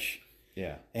Parish.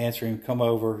 Yeah. Answer him, come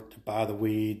over to buy the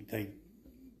weed. They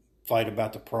fight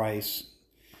about the price,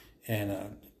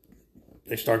 and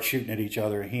they start shooting at each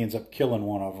other. He ends up killing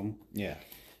one of them. Yeah.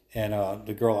 And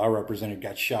the girl I represented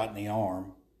got shot in the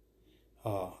arm.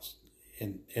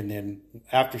 And then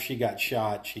after she got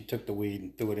shot, she took the weed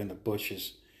and threw it in the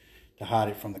bushes to hide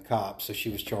it from the cops. So she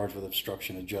was charged with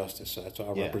obstruction of justice. So that's why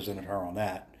I represented her on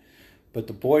that. But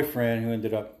the boyfriend who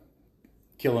ended up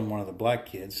killing one of the black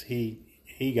kids, he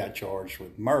got charged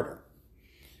with murder.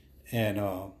 And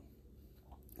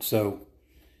so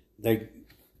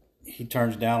he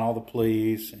turns down all the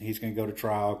pleas, and he's going to go to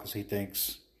trial because he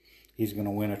thinks he's going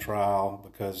to win a trial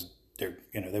because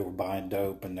they were buying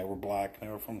dope, and they were black, and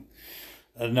they were from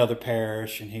another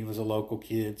parish, and he was a local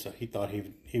kid, so he thought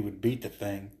he would beat the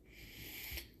thing.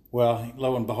 Well,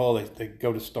 lo and behold, they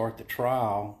go to start the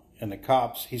trial, and the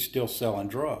cops, he's still selling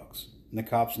drugs. And the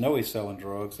cops know he's selling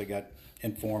drugs. They got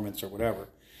informants or whatever.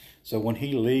 So when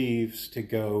he leaves to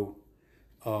go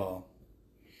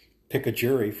pick a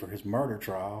jury for his murder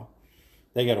trial,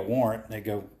 they get a warrant, and they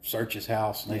go search his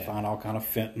house, and they find all kind of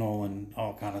fentanyl and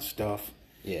all kind of stuff.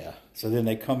 Yeah. So then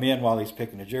they come in while he's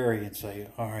picking a jury and say,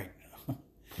 all right,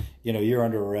 you're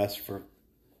under arrest for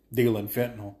dealing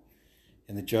fentanyl.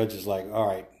 And the judge is like, all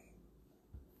right,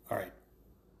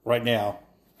 right now,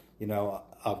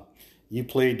 you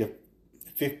plead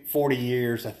to 40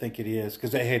 years, I think it is,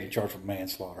 because they had to charge for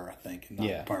manslaughter, I think, and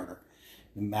not murder.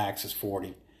 The max is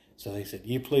 40. So they said,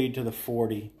 you plead to the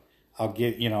 40,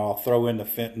 I'll throw in the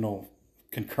fentanyl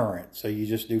concurrent. So you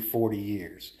just do 40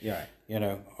 years. Yeah.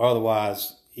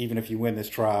 Otherwise, even if you win this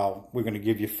trial, we're going to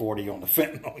give you 40 on the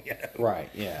fentanyl. Right.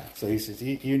 Yeah. So he says,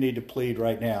 you need to plead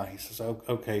right now. He says,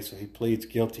 okay. So he pleads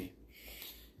guilty.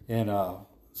 And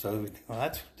so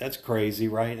that's crazy,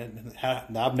 right? And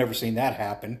I've never seen that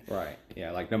happen. Right.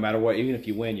 Yeah. Like no matter what, even if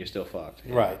you win, you're still fucked.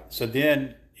 Yeah. Right. So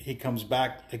then he comes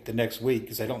back like the next week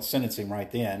because they don't sentence him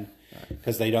right then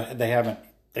because they haven't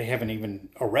even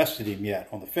arrested him yet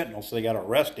on the fentanyl. So they got to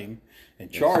arrest him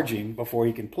and charge him before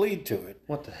he can plead to it.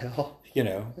 What the hell?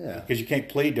 Because you can't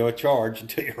plead to a charge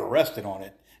until you're arrested on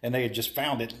it. And they had just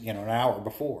found it, an hour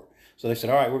before. So they said,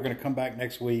 all right, we're going to come back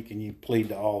next week and you plead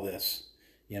to all this,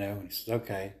 And he says,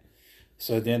 okay.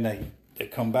 So then they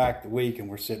come back the week and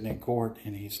we're sitting in court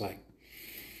and he's like,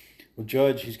 well,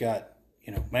 Judge, he's got,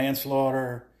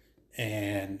 manslaughter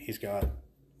and he's got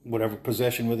whatever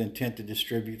possession with intent to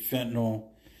distribute fentanyl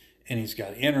and he's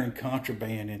got entering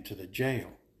contraband into the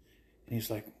jail. And he's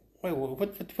like, wait,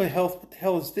 what the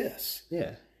hell is this?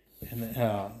 Yeah. And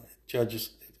the judge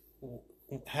is,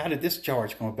 how did this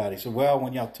charge come about? He said, well,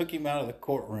 when y'all took him out of the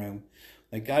courtroom,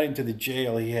 they got him to the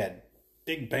jail. He had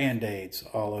big Band-Aids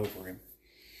all over him.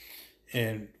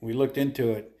 And we looked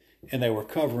into it, and they were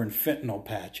covering fentanyl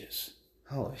patches.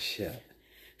 Holy shit.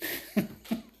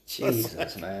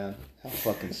 Jesus, man. How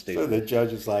fucking stupid. So the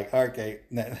judge was like, okay,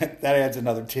 that adds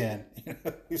another 10.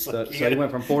 So he went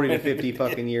from 40 to 50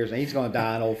 fucking years, and he's going to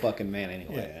die an old fucking man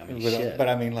anyway. Yeah. I mean, shit. But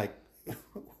I mean, like,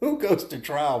 who goes to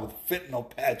trial with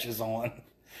fentanyl patches on?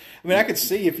 I mean, I could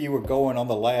see if you were going on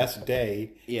the last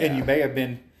day, and you may have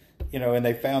been, and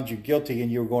they found you guilty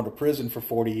and you were going to prison for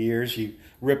 40 years, you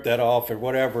rip that off or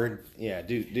whatever. Yeah,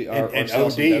 and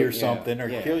OD or something,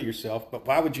 or kill yourself. But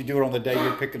why would you do it on the day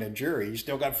you're picking a jury? You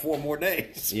still got 4 more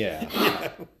days. Yeah.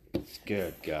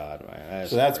 Good God, man.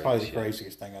 So that's probably the shit.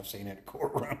 craziest thing I've seen in a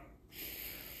courtroom.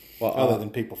 Well, Other than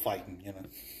people fighting, you know.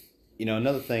 You know,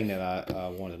 another thing that I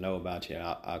wanted to know about you, and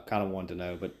I kind of wanted to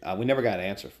know, but we never got an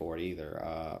answer for it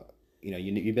either. You know,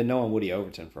 you've been knowing Woody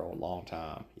Overton for a long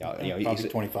time. Y'all, you know, Probably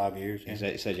 25 years.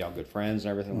 Yeah. He said y'all good friends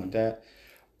and everything like that.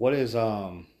 What is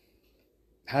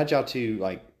how'd y'all two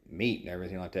like meet and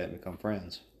everything like that and become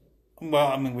friends? Well,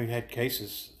 I mean, we've had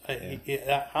cases. I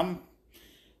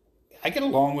get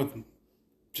along with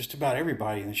just about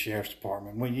everybody in the sheriff's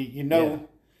department. When you know,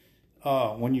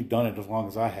 when you've done it as long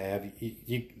as I have,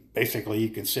 you basically you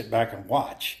can sit back and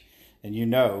watch, and you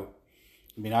know.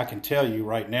 I mean, I can tell you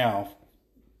right now,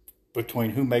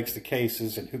 between who makes the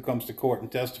cases and who comes to court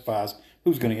and testifies,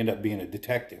 who's going to end up being a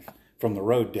detective from the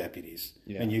road deputies.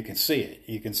 Yeah. And you can see it.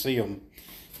 You can see them.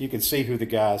 You can see who the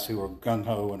guys who are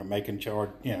gung-ho and are making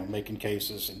making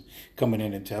cases and coming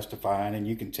in and testifying, and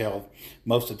you can tell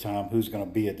most of the time who's going to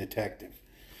be a detective.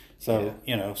 So,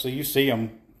 so you see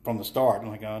them from the start.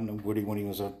 Like I knew Woody when he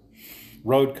was a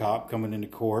road cop coming into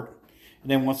court. And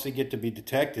then once they get to be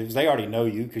detectives, they already know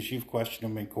you because you've questioned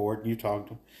them in court and you talked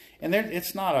to them. And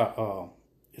it's not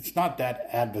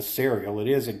that adversarial. It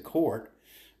is in court,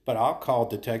 but I'll call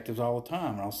detectives all the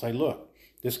time and I'll say, look,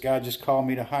 this guy just called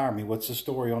me to hire me. What's the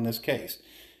story on this case?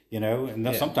 And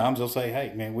then sometimes they'll say,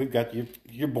 hey, man, we've got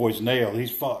your boy's nailed.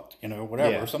 He's fucked,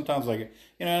 whatever. Yeah. Sometimes it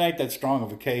ain't that strong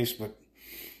of a case, but,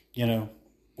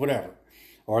 whatever.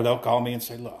 Or they'll call me and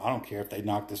say, look, I don't care if they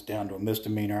knock this down to a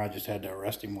misdemeanor. I just had to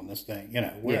arrest him on this thing,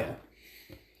 whatever.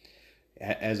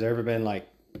 Yeah. Has there ever been, like,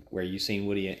 where you seen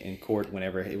Woody in court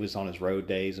whenever it was on his road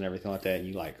days and everything like that, and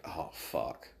you like, oh,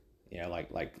 fuck.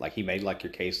 Like he made, like,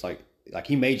 your case, like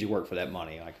he made you work for that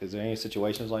money. Like, is there any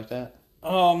situations like that?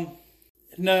 No,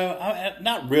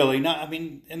 not really.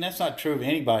 And that's not true of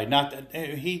anybody. Not that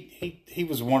he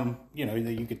was one,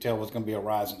 that you could tell was going to be a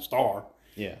rising star.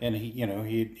 Yeah. And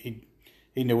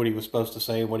he knew what he was supposed to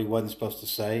say and what he wasn't supposed to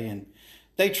say. And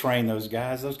they train those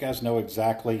guys. Those guys know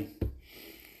exactly,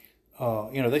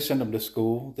 they send them to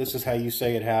school. This is how you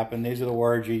say it happened. These are the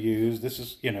words you use. This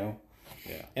is, Yeah.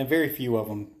 And very few of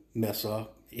them mess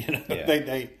up.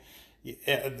 Yeah.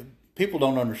 People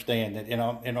don't understand that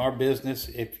in our business,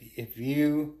 if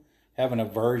you have an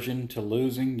aversion to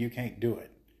losing, you can't do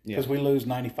it because we lose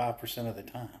 95% of the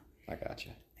time. I got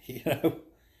you.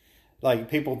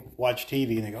 Like people watch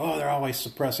TV and they go, oh, they're always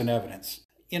suppressing evidence.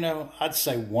 I'd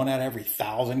say 1 out of every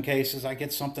 1,000 cases I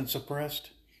get something suppressed.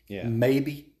 Yeah.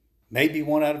 Maybe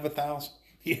 1 out of 1,000.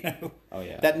 Oh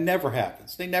yeah. That never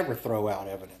happens. They never throw out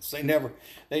evidence. They never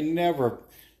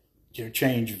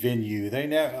change venue. They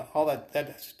never all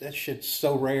that shit's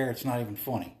so rare it's not even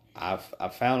funny.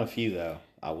 I've found a few though.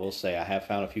 I will say I have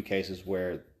found a few cases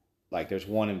where, like, there's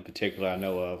one in particular I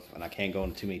know of, and I can't go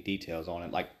into too many details on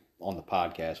it, like on the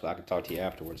podcast. But I can talk to you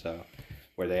afterwards though,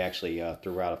 where they actually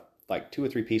threw out like 2 or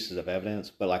 3 pieces of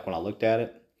evidence. But like when I looked at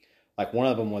it, like one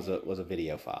of them was a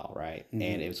video file, right? Mm-hmm.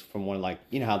 And it was from one, like,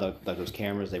 how those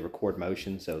cameras, they record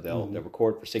motion, so they'll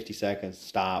record for 60 seconds,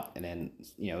 stop, and then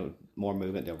more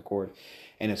movement they'll record.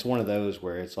 And it's one of those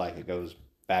where it's like it goes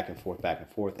back and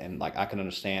forth, and like I can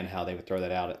understand how they would throw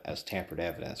that out as tampered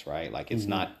evidence, right? Like it's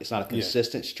not a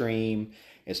consistent stream.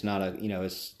 It's not a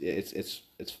it's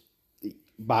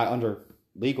by under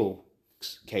legal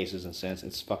cases and sense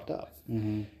it's fucked up.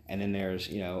 Mm-hmm. And then there's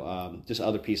just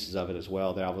other pieces of it as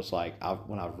well that I was like,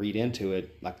 when I read into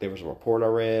it, like there was a report I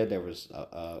read, there was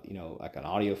like an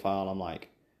audio file, and I'm like,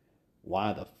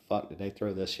 why the fuck did they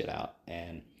throw this shit out?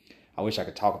 And I wish I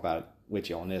could talk about it with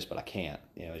you on this, but I can't.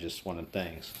 It's just one of the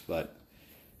things. But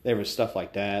there was stuff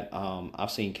like that.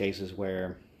 I've seen cases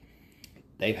where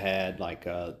they've had like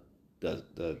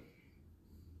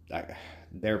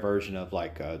their version of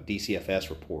like DCFS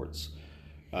reports.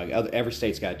 Every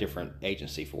state's got a different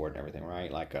agency for it and everything,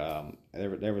 right? Like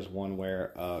there was one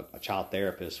where a child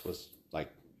therapist was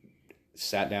like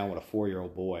sat down with a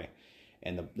 4-year-old boy,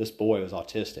 and this boy was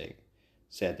autistic.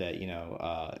 Said that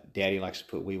daddy likes to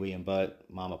put wee wee in butt,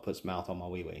 mama puts mouth on my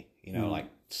wee wee. Like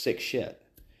sick shit.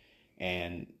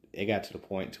 And it got to the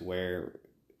point to where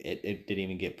it didn't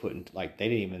even get put in, like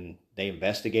they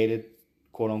investigated,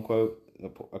 quote unquote,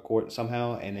 a court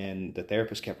somehow, and then the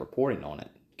therapist kept reporting on it.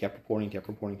 Kept reporting.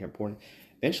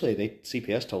 Eventually,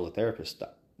 CPS told the therapist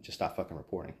just stop fucking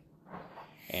reporting.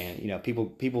 And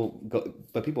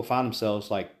people find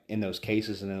themselves like in those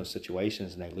cases and in those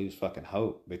situations, and they lose fucking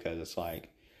hope because it's like,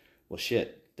 well,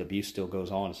 shit, the abuse still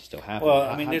goes on, it's still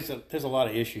happening. Well, there's a lot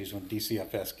of issues when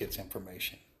DCFS gets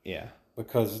information. Yeah,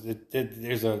 because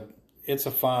it's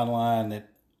a fine line that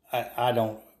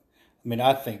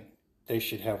I think they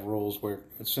should have rules where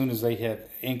as soon as they have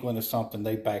inkling of something,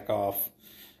 they back off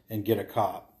and get a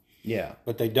cop. Yeah.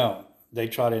 But they don't. They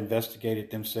try to investigate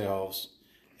it themselves,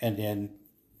 and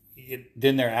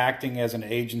then they're acting as an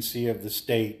agency of the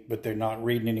state, but they're not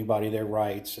reading anybody their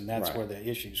rights, and that's where the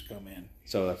issues come in.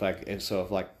 So if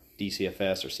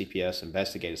DCFS or CPS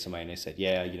investigated somebody and they said,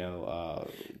 yeah,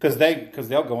 because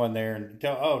they'll go in there and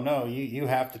tell, oh no, you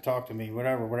have to talk to me,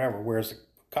 whatever. Whereas the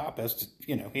cop has to,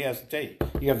 he has to tell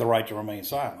you have the right to remain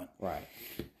silent. Right.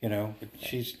 But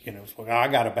she's, well, I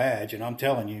got a badge and I'm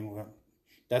telling you, well,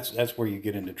 that's where you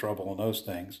get into trouble on those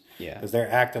things. Yeah. Because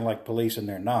they're acting like police and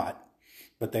they're not,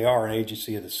 but they are an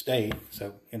agency of the state.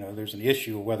 So, there's an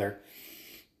issue of whether.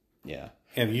 Yeah.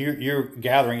 And you're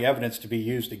gathering evidence to be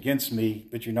used against me,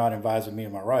 but you're not advising me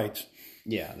of my rights.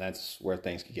 Yeah, that's where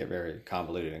things can get very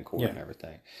convoluted in court and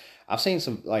everything. I've seen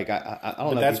some, I don't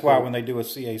know. But that's why when they do a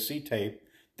CAC tape,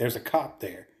 there's a cop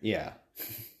there. Yeah,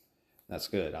 that's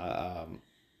good.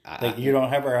 You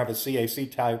don't ever have a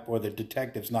CAC tape where the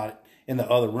detective's not in the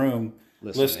other room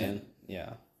listening.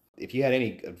 Yeah. If you had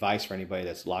any advice for anybody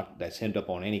that's hemmed up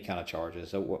on any kind of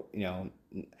charges,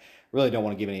 really don't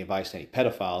want to give any advice to any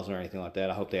pedophiles or anything like that.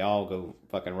 I hope they all go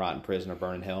fucking rot in prison or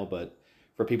burn in hell. But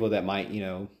for people that might,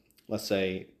 let's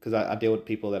say, because I deal with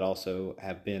people that also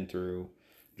have been through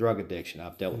drug addiction.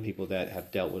 I've dealt with people that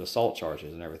have dealt with assault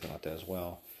charges and everything like that as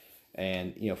well.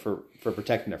 And, for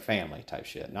protecting their family type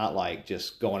shit. Not like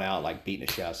just going out, like beating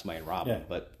the shit out of somebody and robbing them,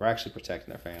 but for actually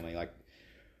protecting their family. Like,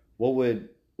 what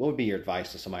would be your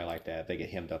advice to somebody like that if they get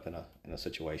hemmed up in a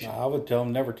situation? I would tell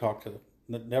them never talk to them.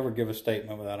 Never give a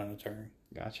statement without an attorney.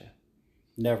 Gotcha.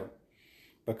 Never.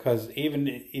 Because even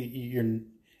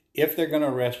if they're going to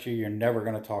arrest you, you're never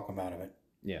going to talk them out of it.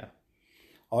 Yeah.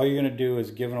 All you're going to do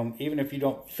is give them, even if you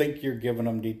don't think you're giving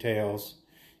them details,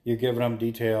 you're giving them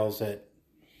details that,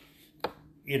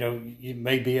 you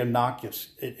may be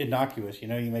innocuous.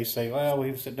 You may say, well,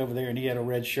 he was sitting over there and he had a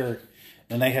red shirt.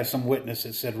 And they have some witness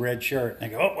that said red shirt. And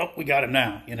they go, oh, we got him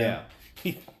now. Yeah.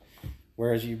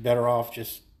 Whereas you're better off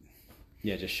just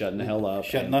shutting the hell up.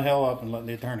 Shutting the hell up and letting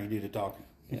the attorney do the talking.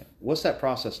 Yeah. What's that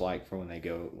process like for when they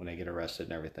get arrested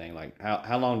and everything? Like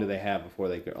how long do they have before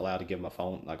they get allowed to give them a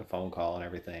phone call and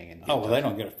everything? And they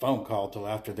don't get a phone call till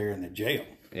after they're in the jail.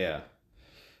 Yeah.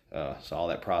 So all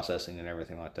that processing and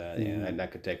everything like that. Mm-hmm. Yeah,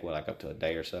 that could take up to a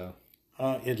day or so.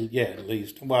 At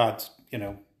least. Well, it's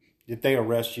if they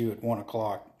arrest you at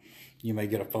 1:00, you may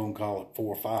get a phone call at 4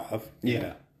 or 5.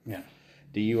 Yeah. Yeah.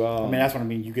 Do you? That's what I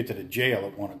mean. You get to the jail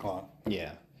at 1:00.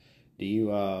 Yeah. Do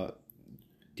you?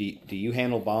 Do you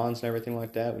handle bonds and everything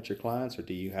like that with your clients, or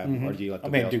do you have, or do you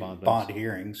like do bond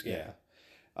hearings? Yeah.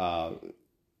 And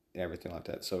everything like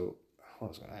that. So,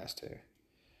 what was I going to ask too?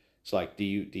 So, do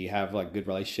you have good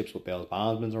relationships with bail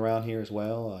bondsmen around here as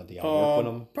well? Do y'all work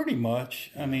with them? Pretty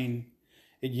much.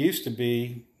 It used to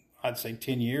be, I'd say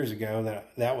 10 years ago,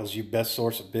 that was your best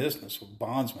source of business with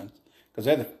bondsmen, because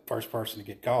they're the first person to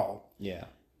get called. Yeah.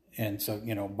 And so,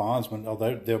 bondsmen,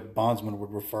 although the bondsman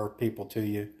would refer people to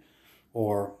you,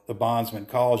 or the bondsman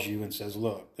calls you and says,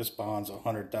 look, this bond's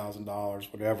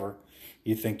 $100,000, whatever,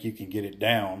 you think you can get it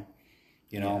down,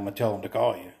 I'm going to tell them to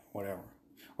call you, whatever.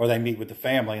 Or they meet with the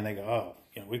family and they go, oh,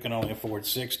 we can only afford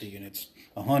 60 and it's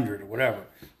 100 or whatever.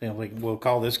 Then we'll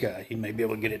call this guy. He may be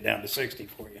able to get it down to 60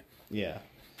 for you. Yeah.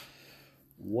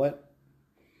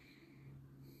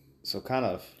 So kind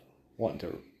of wanting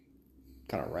to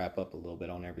kind of wrap up a little bit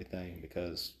on everything,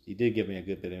 because you did give me a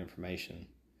good bit of information.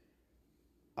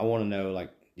 I want to know,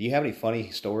 do you have any funny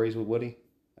stories with Woody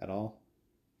at all?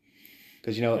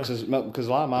 Because because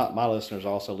a lot of my listeners are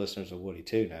also listeners of Woody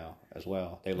too now as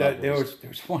well. They love there was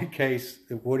one case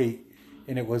that Woody,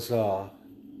 and it was I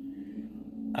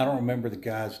don't remember the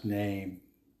guy's name,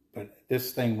 but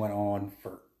this thing went on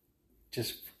for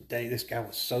just days. This guy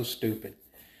was so stupid.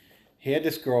 He had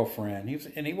this girlfriend.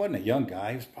 He wasn't a young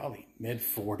guy. He was probably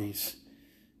mid-40s,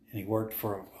 and he worked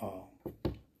for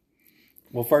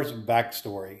first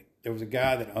backstory. There was a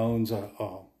guy that owns a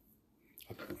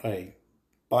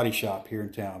body shop here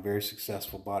in town, a very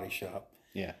successful body shop.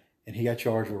 Yeah. And he got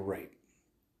charged with rape.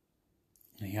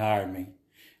 And he hired me.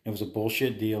 It was a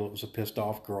bullshit deal. It was a pissed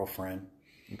off girlfriend.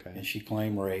 Okay. And she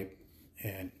claimed rape.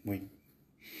 And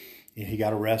he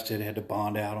got arrested, had to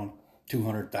bond out on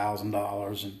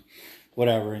 $200,000 and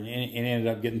whatever. And ended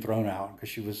up getting thrown out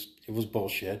because it was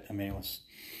bullshit.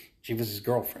 She was his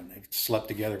girlfriend. They slept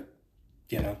together,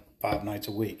 5 nights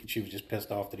a week. And she was just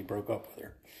pissed off that he broke up with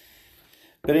her.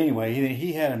 But anyway,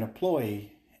 he had an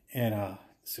employee, and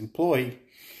this employee,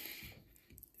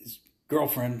 his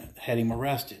girlfriend had him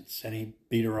arrested, said he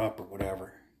beat her up or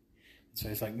whatever. So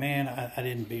he's like, man, I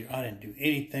didn't beat her. I didn't do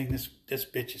anything. This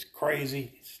bitch is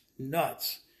crazy. It's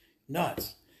nuts. I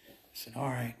said, all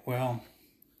right, well,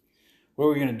 what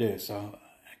are we going to do? So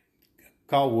I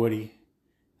called Woody.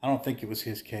 I don't think it was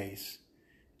his case.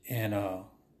 And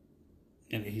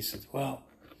he said, well,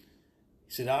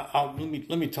 he said,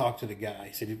 let me talk to the guy.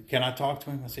 He said, can I talk to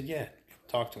him? I said, yeah,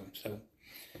 talk to him. So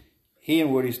he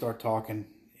and Woody start talking.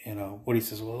 Woody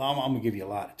says, well, I'm going to give you a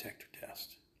lie detector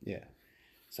test. Yeah.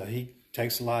 So he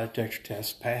takes a lie detector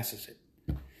test, passes it.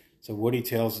 So Woody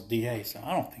tells the DA, so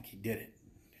I don't think he did it.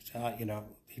 He said,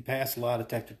 he passed the lie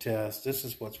detector test. This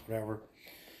is what's whatever.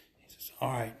 He says,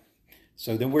 all right.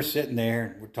 So then we're sitting there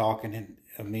and we're talking,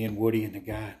 and me and Woody and the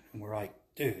guy, and we're like,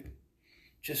 dude,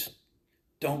 just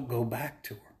don't go back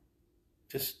to her.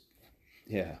 Just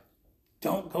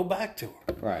don't go back to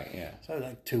her. Right, yeah. So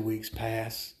like 2 weeks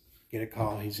pass, get a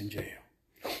call, he's in jail.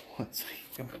 It's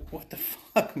like, what the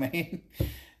fuck, man?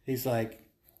 He's like,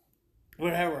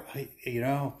 whatever.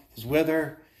 Was with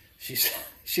her. She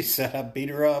said I beat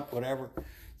her up, whatever.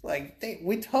 It's like,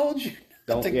 we told you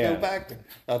not to go back to her.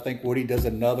 I think Woody does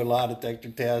another lie detector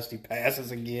test. He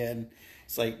passes again.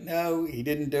 It's like, no, he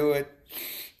didn't do it.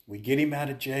 We get him out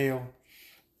of jail.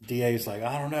 DA's like,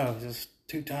 I don't know, just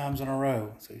 2 times in a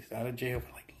row. So he's out of jail.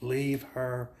 We're like, leave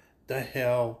her the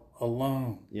hell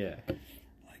alone. Yeah.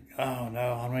 Like, oh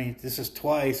no, I mean, this is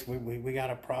twice. We got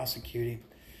to prosecute him.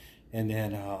 And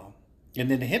then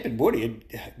him and Woody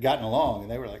had gotten along,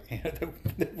 and they were like,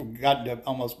 they gotten to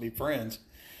almost be friends.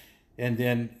 And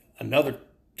then another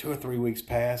 2 or 3 weeks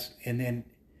pass, and then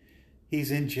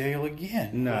he's in jail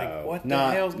again. No, like, what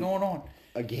the hell's going on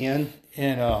again?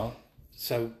 And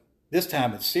so this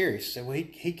time it's serious. So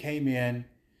he came in,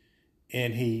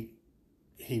 and he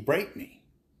raped me.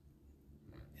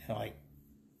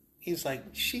 He's like,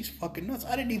 she's fucking nuts.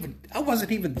 I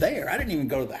wasn't even there. I didn't even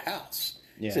go to the house.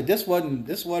 Yeah. He said this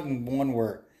wasn't one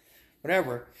where,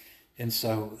 whatever. And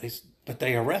so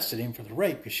they arrested him for the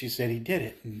rape because she said he did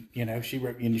it. And she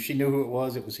knew who it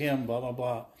was. It was him. Blah blah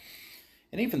blah.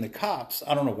 And even the cops,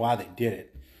 I don't know why they did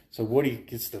it. So Woody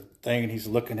gets the thing and he's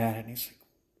looking at it and he's like,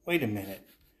 wait a minute.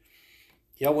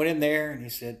 Y'all went in there and he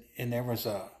said, and there's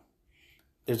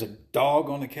a dog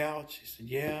on the couch. He said,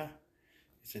 yeah.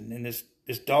 He said, and this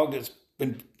dog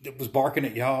that was barking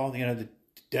at y'all, the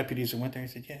deputies that went there. He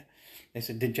said, yeah. They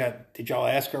said, did y'all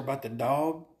ask her about the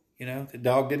dog? The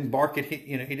dog didn't bark at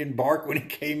he didn't bark when he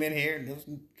came in here.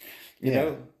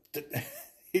 And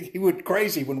he went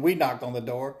crazy when we knocked on the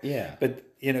door. Yeah. But,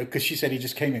 because she said he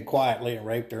just came in quietly and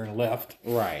raped her and left.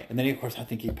 Right. And then, of course, I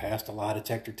think he passed a lie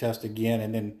detector test again.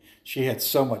 And then she had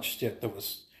so much shit that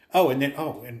was,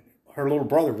 and her little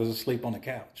brother was asleep on the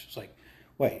couch. It's like,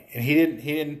 wait, and he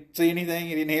didn't see anything?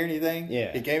 He didn't hear anything?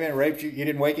 Yeah. He came in and raped you? You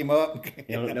didn't wake him up?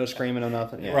 No screaming or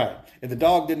nothing? Yeah. Right. And the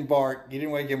dog didn't bark. You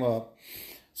didn't wake him up.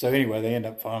 So anyway, they end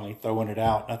up finally throwing it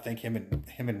out. And I think him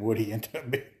and Woody ended up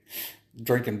being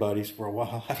drinking buddies for a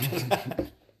while after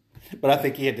that. But I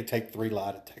think he had to take 3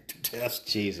 lie detector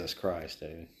tests. Jesus Christ,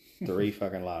 dude. 3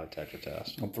 fucking lie detector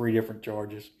tests. On 3 different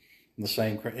charges. The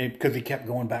same, because he kept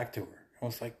going back to her. I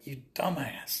was like, you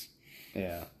dumbass.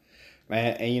 Yeah.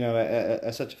 Man, and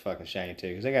that's such a fucking shame too,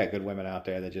 because they got good women out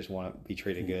there that just want to be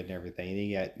treated good and everything.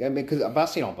 Because I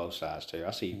see it on both sides too.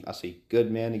 I see good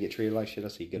men that get treated like shit. I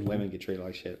see good women get treated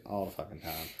like shit all the fucking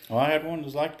time. Well, I had one that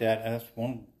was like that. That's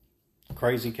one of the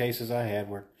crazy cases I had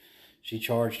where she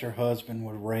charged her husband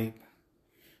with rape.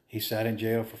 He sat in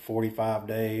jail for 45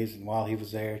 days, and while he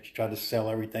was there, she tried to sell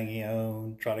everything he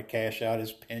owned, try to cash out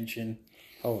his pension.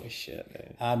 Holy shit,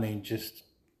 dude! I mean, just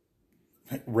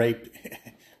raped.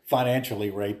 Financially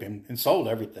rape him and sold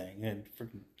everything and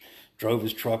drove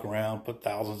his truck around, put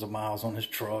thousands of miles on his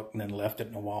truck, and then left it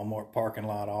in a Walmart parking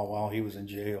lot all while he was in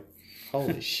jail.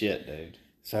 Holy shit, dude.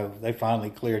 So they finally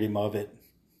cleared him of it.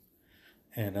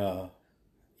 And,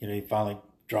 he finally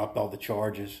dropped all the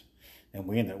charges, and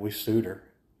we sued her,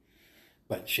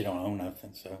 but she don't own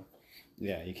nothing. So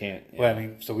yeah, you can't. Yeah. Well, I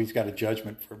mean, so he's got a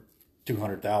judgment for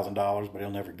 $200,000, but he'll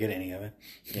never get any of it.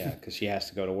 Yeah, because she has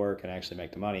to go to work and actually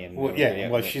make the money.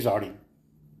 And she's already,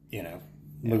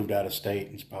 moved out of state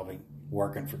and is probably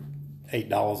working for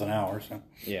 $8 an hour. So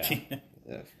yeah,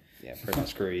 pretty much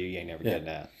screw you. You ain't never getting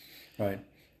that. Right.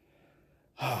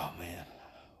 Oh man,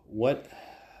 what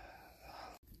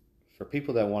for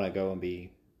people that want to go and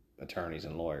be attorneys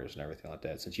and lawyers and everything like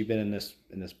that? Since you've been in this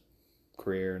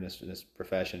career in this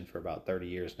profession for about 30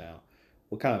 years now.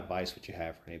 What kind of advice would you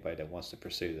have for anybody that wants to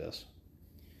pursue this?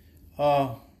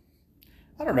 I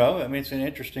don't know. I mean, it's an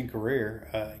interesting career.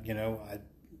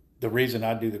 The reason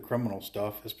I do the criminal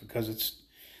stuff is because it's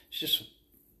just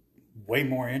way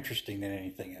more interesting than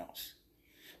anything else.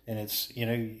 And it's,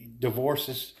 divorce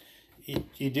is,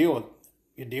 you deal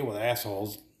with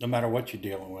assholes no matter what you're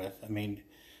dealing with. I mean,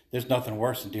 there's nothing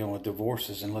worse than dealing with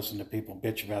divorces and listening to people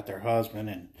bitch about their husband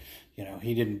and,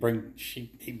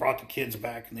 he brought the kids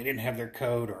back and they didn't have their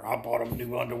coat, or I bought them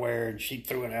new underwear and she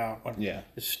threw it out. Yeah.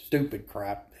 It's stupid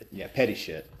crap. Yeah, petty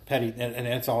shit. Petty, and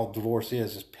that's all divorce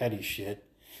is petty shit.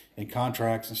 And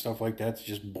contracts and stuff like that's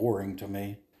just boring to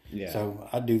me. Yeah. So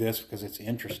I do this because it's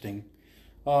interesting.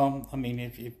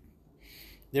 If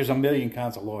there's a million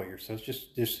kinds of lawyers, so it's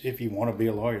just if you want to be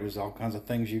a lawyer, there's all kinds of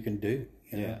things you can do.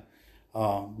 Yeah.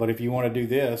 But if you want to do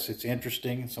this, it's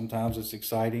interesting. Sometimes it's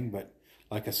exciting, but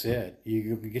like I said,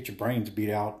 you can get your brains beat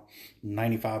out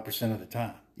 95% of the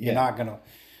time. You're not gonna.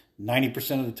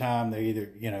 90% of the time, they either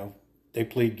they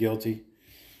plead guilty.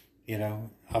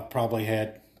 I've probably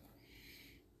had,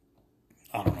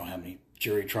 I don't know how many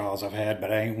jury trials I've had,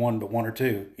 but I ain't one but one or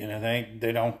two.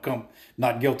 They don't come,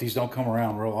 not guilties don't come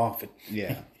around real often.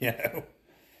 Yeah.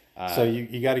 So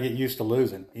you got to get used to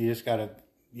losing. You just got to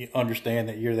understand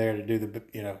that you're there to do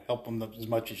help them as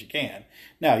much as you can.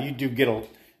 Now you do get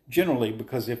generally,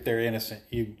 because if they're innocent,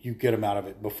 you get them out of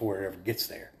it before it ever gets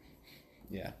there.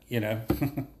 Yeah.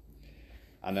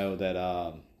 I know that,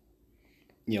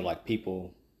 like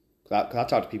people, because I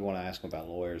talk to people when I ask them about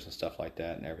lawyers and stuff like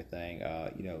that and everything.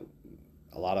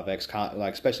 A lot of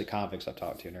especially convicts I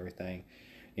talk to and everything.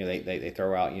 They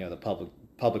throw out the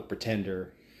public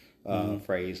pretender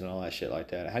phrase and all that shit like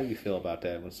that. How do you feel about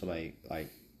that when somebody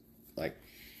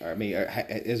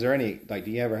is there any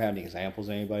do you ever have any examples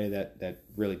of anybody that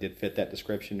really did fit that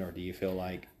description, or do you feel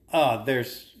like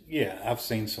I've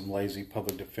seen some lazy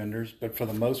public defenders, but for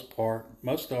the most part,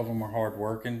 most of them are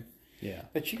hardworking. Yeah.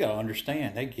 But you got to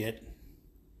understand, they get,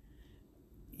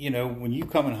 when you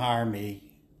come and hire me,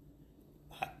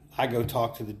 I go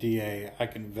talk to the DA. I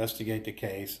can investigate the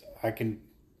case. I can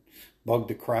bug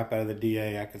the crap out of the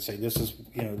DA. I can say, this is,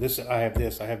 I have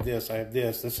this, I have this, I have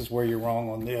this. This is where you're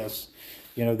wrong on this.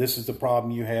 This is the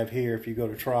problem you have here if you go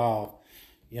to trial.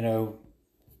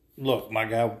 Look, my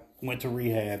guy went to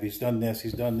rehab. He's done this.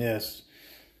 He's done this.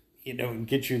 And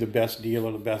get you the best deal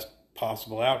or the best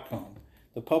possible outcome.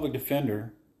 The public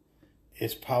defender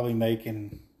is probably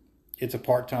it's a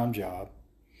part-time job.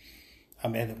 I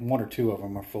mean, one or two of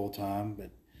them are full-time, but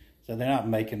so they're not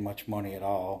making much money at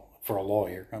all for a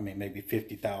lawyer. I mean, maybe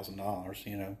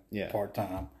 $50,000,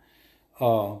 part-time.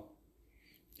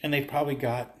 And they've probably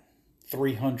got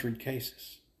 300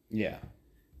 cases. Yeah.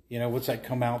 What's that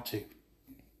come out to?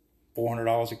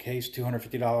 $400 a case,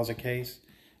 $250 a case?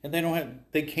 And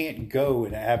they can't go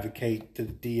and advocate to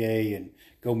the DA and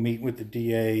go meet with the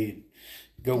DA and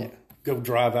go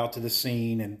drive out to the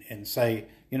scene and say,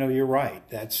 you're right.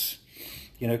 That's,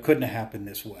 it couldn't have happened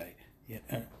this way.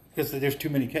 Because there's too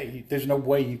many cases. There's no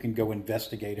way you can go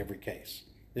investigate every case.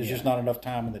 There's just not enough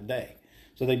time in the day.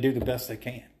 So they do the best they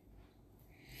can.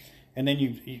 And then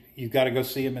you got to go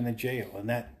see them in the jail. And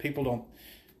that people don't,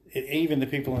 even the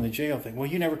people in the jail think, well,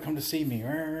 you never come to see me.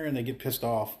 And they get pissed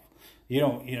off. You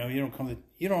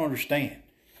don't understand.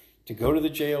 To go to the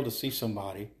jail to see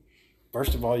somebody,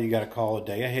 first of all, you got to call a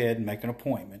day ahead and make an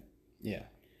appointment. Yeah.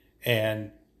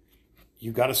 And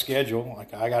you got to schedule,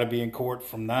 like I got to be in court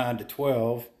from 9 to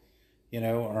 12,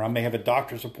 or I may have a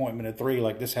doctor's appointment at 3,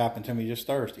 like this happened to me just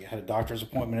Thursday. I had a doctor's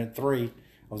appointment at 3.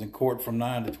 I was in court from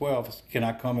 9 to 12. Can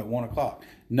I come at 1 o'clock?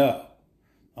 No.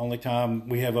 Only time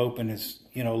we have open is,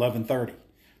 11:30.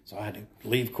 So I had to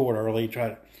leave court early,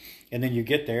 and then you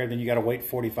get there, then you got to wait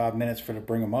 45 minutes to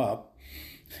bring them up,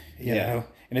 you know.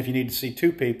 And if you need to see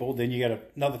 2 people, then you got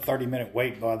another 30-minute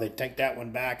wait while they take that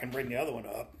one back and bring the other one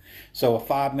up. So a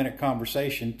 5-minute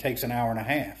conversation takes an hour and a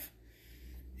half,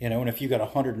 and if you got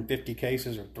 150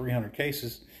 cases or 300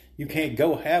 cases, you can't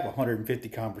go have 150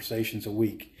 conversations a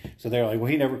week. So they're like,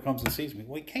 well, he never comes and sees me.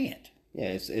 Well, he can't.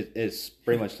 Yeah, it's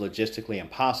pretty much logistically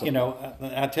impossible.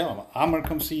 I tell them, I'm going to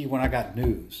come see you when I got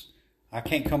news. I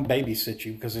can't come babysit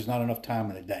you because there's not enough time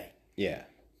in the day. Yeah.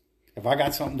 If I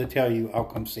got something to tell you, I'll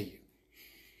come see you.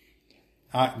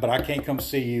 But I can't come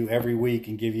see you every week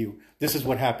and give you, this is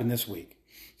what happened this week.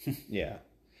 Yeah.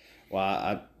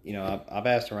 Well, I've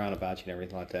asked around about you and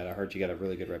everything like that. I heard you got a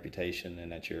really good reputation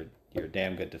and that you're a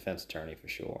damn good defense attorney for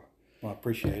sure. Well, I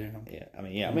appreciate it. Yeah. I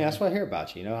mean, that's what I hear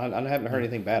about you. I haven't heard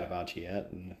anything bad about you yet.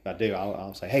 And if I do,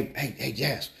 I'll say, hey,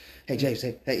 Jas. Hey,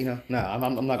 Jace. Hey, no,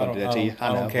 I'm not going to do that to you.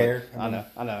 I don't care. I know.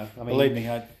 I mean, believe me,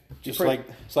 it's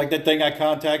like that thing I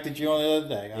contacted you on the other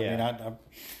day.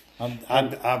 I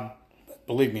mean,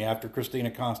 believe me, after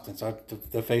Christina Constance,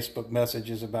 the Facebook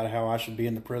messages about how I should be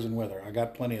in the prison with her. I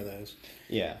got plenty of those.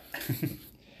 Yeah.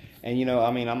 And,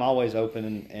 I'm always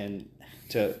open and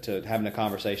to having a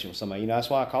conversation with somebody. That's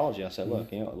why I called you. I said, look,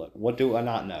 what do I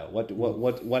not know?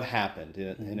 What happened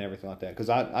and everything like that? Because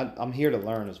I'm here to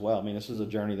learn as well. I mean, this is a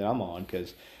journey that I'm on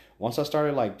because once I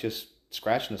started like just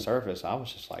scratching the surface, I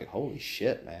was just like, holy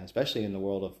shit, man. Especially in the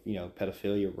world of,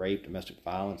 pedophilia, rape, domestic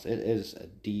violence. It is a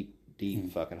deep,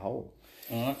 deep fucking hole.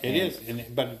 It is,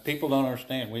 but people don't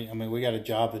understand. We got a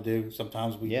job to do.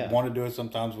 Sometimes we want to do it.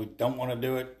 Sometimes we don't want to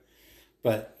do it.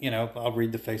 But, I'll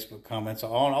read the Facebook comments.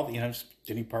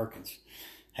 Denny Perkins.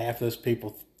 Half those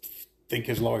people think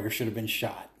his lawyer should have been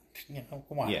shot.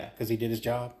 Why? Yeah. Because he did his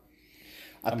job?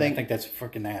 I think that's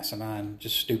freaking asinine,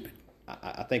 just stupid.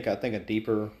 I think a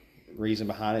deeper reason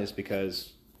behind it is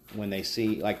because when they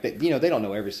see, like, they don't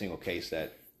know every single case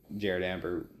that Jared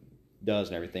Amber does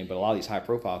and everything, but a lot of these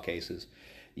high-profile cases,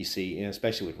 you see,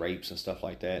 especially with rapes and stuff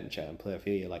like that, and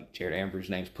pedophilia, like Jared Amber's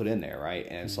name's put in there, right?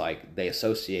 And it's like they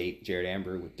associate Jared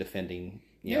Amber with defending.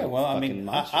 I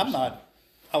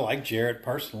like Jared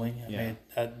personally.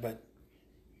 But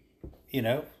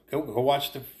go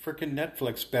watch the freaking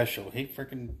Netflix special. He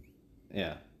freaking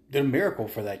did a miracle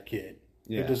for that kid.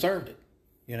 Yeah. Who deserved it.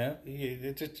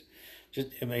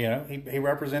 He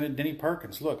represented Denny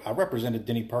Perkins. Look, I represented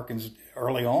Denny Perkins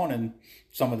early on, and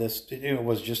some of this it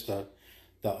was just the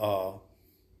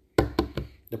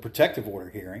protective order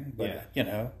hearing, but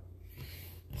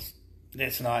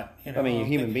it's not. You're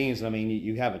human beings.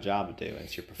 You have a job to do.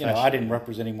 It's your profession. I didn't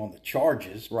represent him on the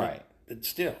charges, right? But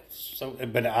still,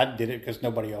 but I did it because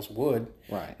nobody else would.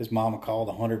 Right. His mama called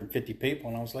 150 people,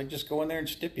 and I was like, just go in there and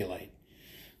stipulate.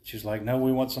 She was like, no,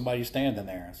 we want somebody standing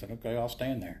there. I said, okay, I'll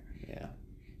stand there. Yeah.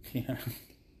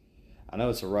 I know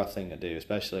it's a rough thing to do,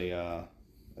 especially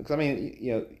because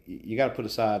you got to put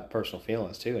aside personal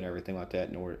feelings too and everything like that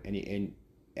and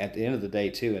at the end of the day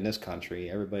too, in this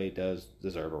country, everybody does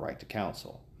deserve a right to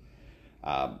counsel.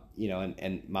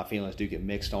 And my feelings do get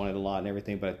mixed on it a lot and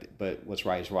everything, but what's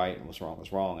right is right and what's wrong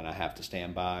is wrong, and I have to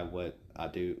stand by what I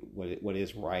do, what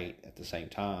is right at the same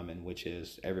time, and which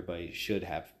is everybody should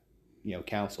have,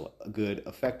 counsel, a good,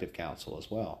 effective counsel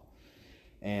as well.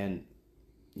 And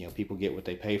people get what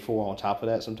they pay for on top of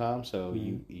that sometimes. So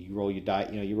you roll your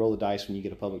dice. You roll the dice when you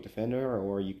get a public defender,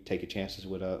 or you take your chances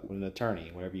with an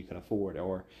attorney, whatever you can afford,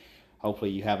 or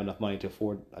hopefully you have enough money to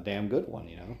afford a damn good one.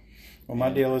 Well, my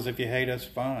deal is if you hate us,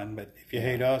 fine, but if you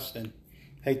hate us, then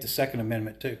hate the Second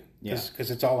Amendment too,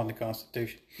 because it's all in the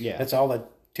Constitution. Yeah, that's all the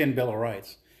 10 Bill of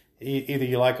Rights. Either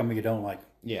you like them or you don't like them.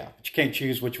 Yeah, but you can't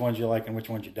choose which ones you like and which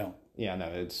ones you don't. Yeah, no,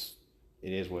 it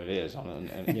is what it is,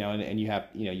 and you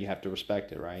have to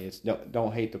respect it, right? It's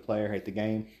don't hate the player, hate the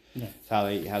game. Yeah. It's how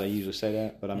they usually say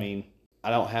that. But I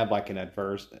don't have like an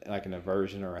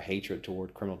aversion or a hatred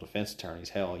toward criminal defense attorneys.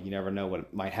 Hell, you never know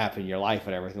what might happen in your life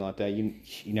and everything like that. You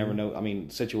never know.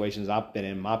 Situations I've been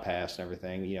in my past and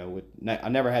everything. I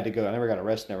never got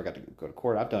arrested, never got to go to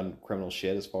court. I've done criminal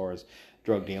shit as far as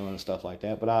drug dealing and stuff like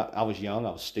that. But I was young,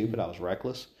 I was stupid, I was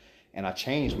reckless. And I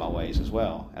changed my ways as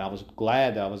well. And I was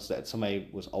glad that somebody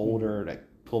was older that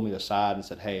pulled me aside and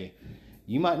said, hey,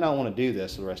 you might not want to do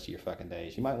this the rest of your fucking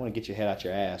days. You might want to get your head out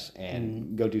your ass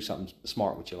and go do something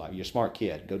smart with your life. You're a smart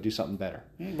kid. Go do something better.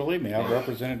 Believe me, I've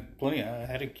represented plenty. I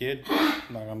had a kid, I'm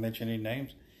not going to mention any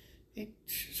names.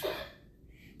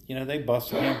 They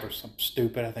busted him for something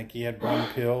stupid. I think he had one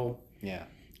pill and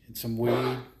some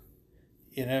weed,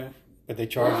 but they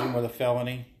charged him with a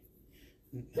felony.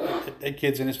 That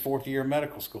kid's in his 4th year of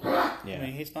medical school. Yeah.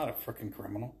 He's not a freaking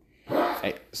criminal.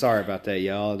 Hey, sorry about that,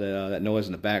 y'all. That noise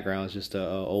in the background is just a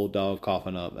old dog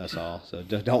coughing up. That's all. So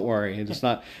don't worry. It's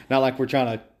not like we're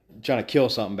trying to kill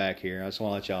something back here. I just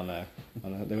want to let y'all know.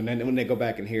 When they go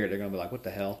back and hear it, they're gonna be like, "What the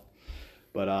hell?"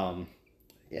 But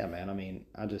yeah, man.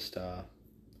 I just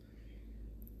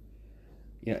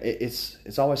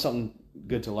it's always something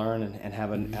good to learn and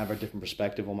have a different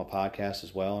perspective on my podcast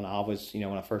as well. And I always, when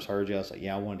I first heard you, I was like,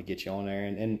 I wanted to get you on there.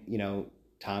 And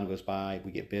time goes by,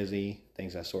 we get busy,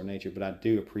 things of that sort of nature. But I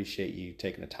do appreciate you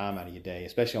taking the time out of your day,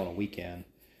 especially on a weekend,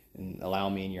 and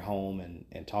allowing me in your home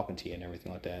and talking to you and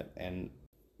everything like that. And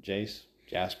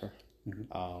Jasper,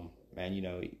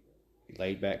 man,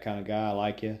 laid back kind of guy. I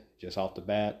like you just off the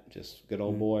bat, just good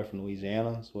old boy from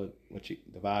Louisiana. That's the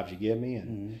vibes you give me,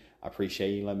 and I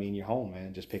appreciate you letting me in your home,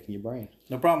 man. Just picking your brain.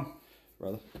 No problem,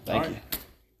 brother. Thank you.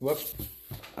 Whoops.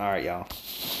 All right, y'all.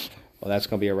 Well, that's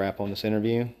gonna be a wrap on this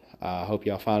interview. I hope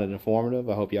y'all found it informative.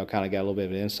 I hope y'all kind of got a little bit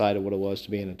of an insight of what it was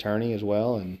to be an attorney as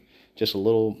well, and just a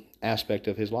little aspect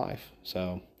of his life.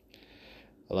 So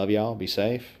I love y'all. Be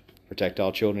safe. Protect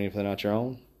all children if they're not your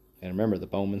own. And remember, the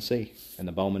Bowmen see, and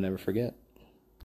the Bowmen never forget.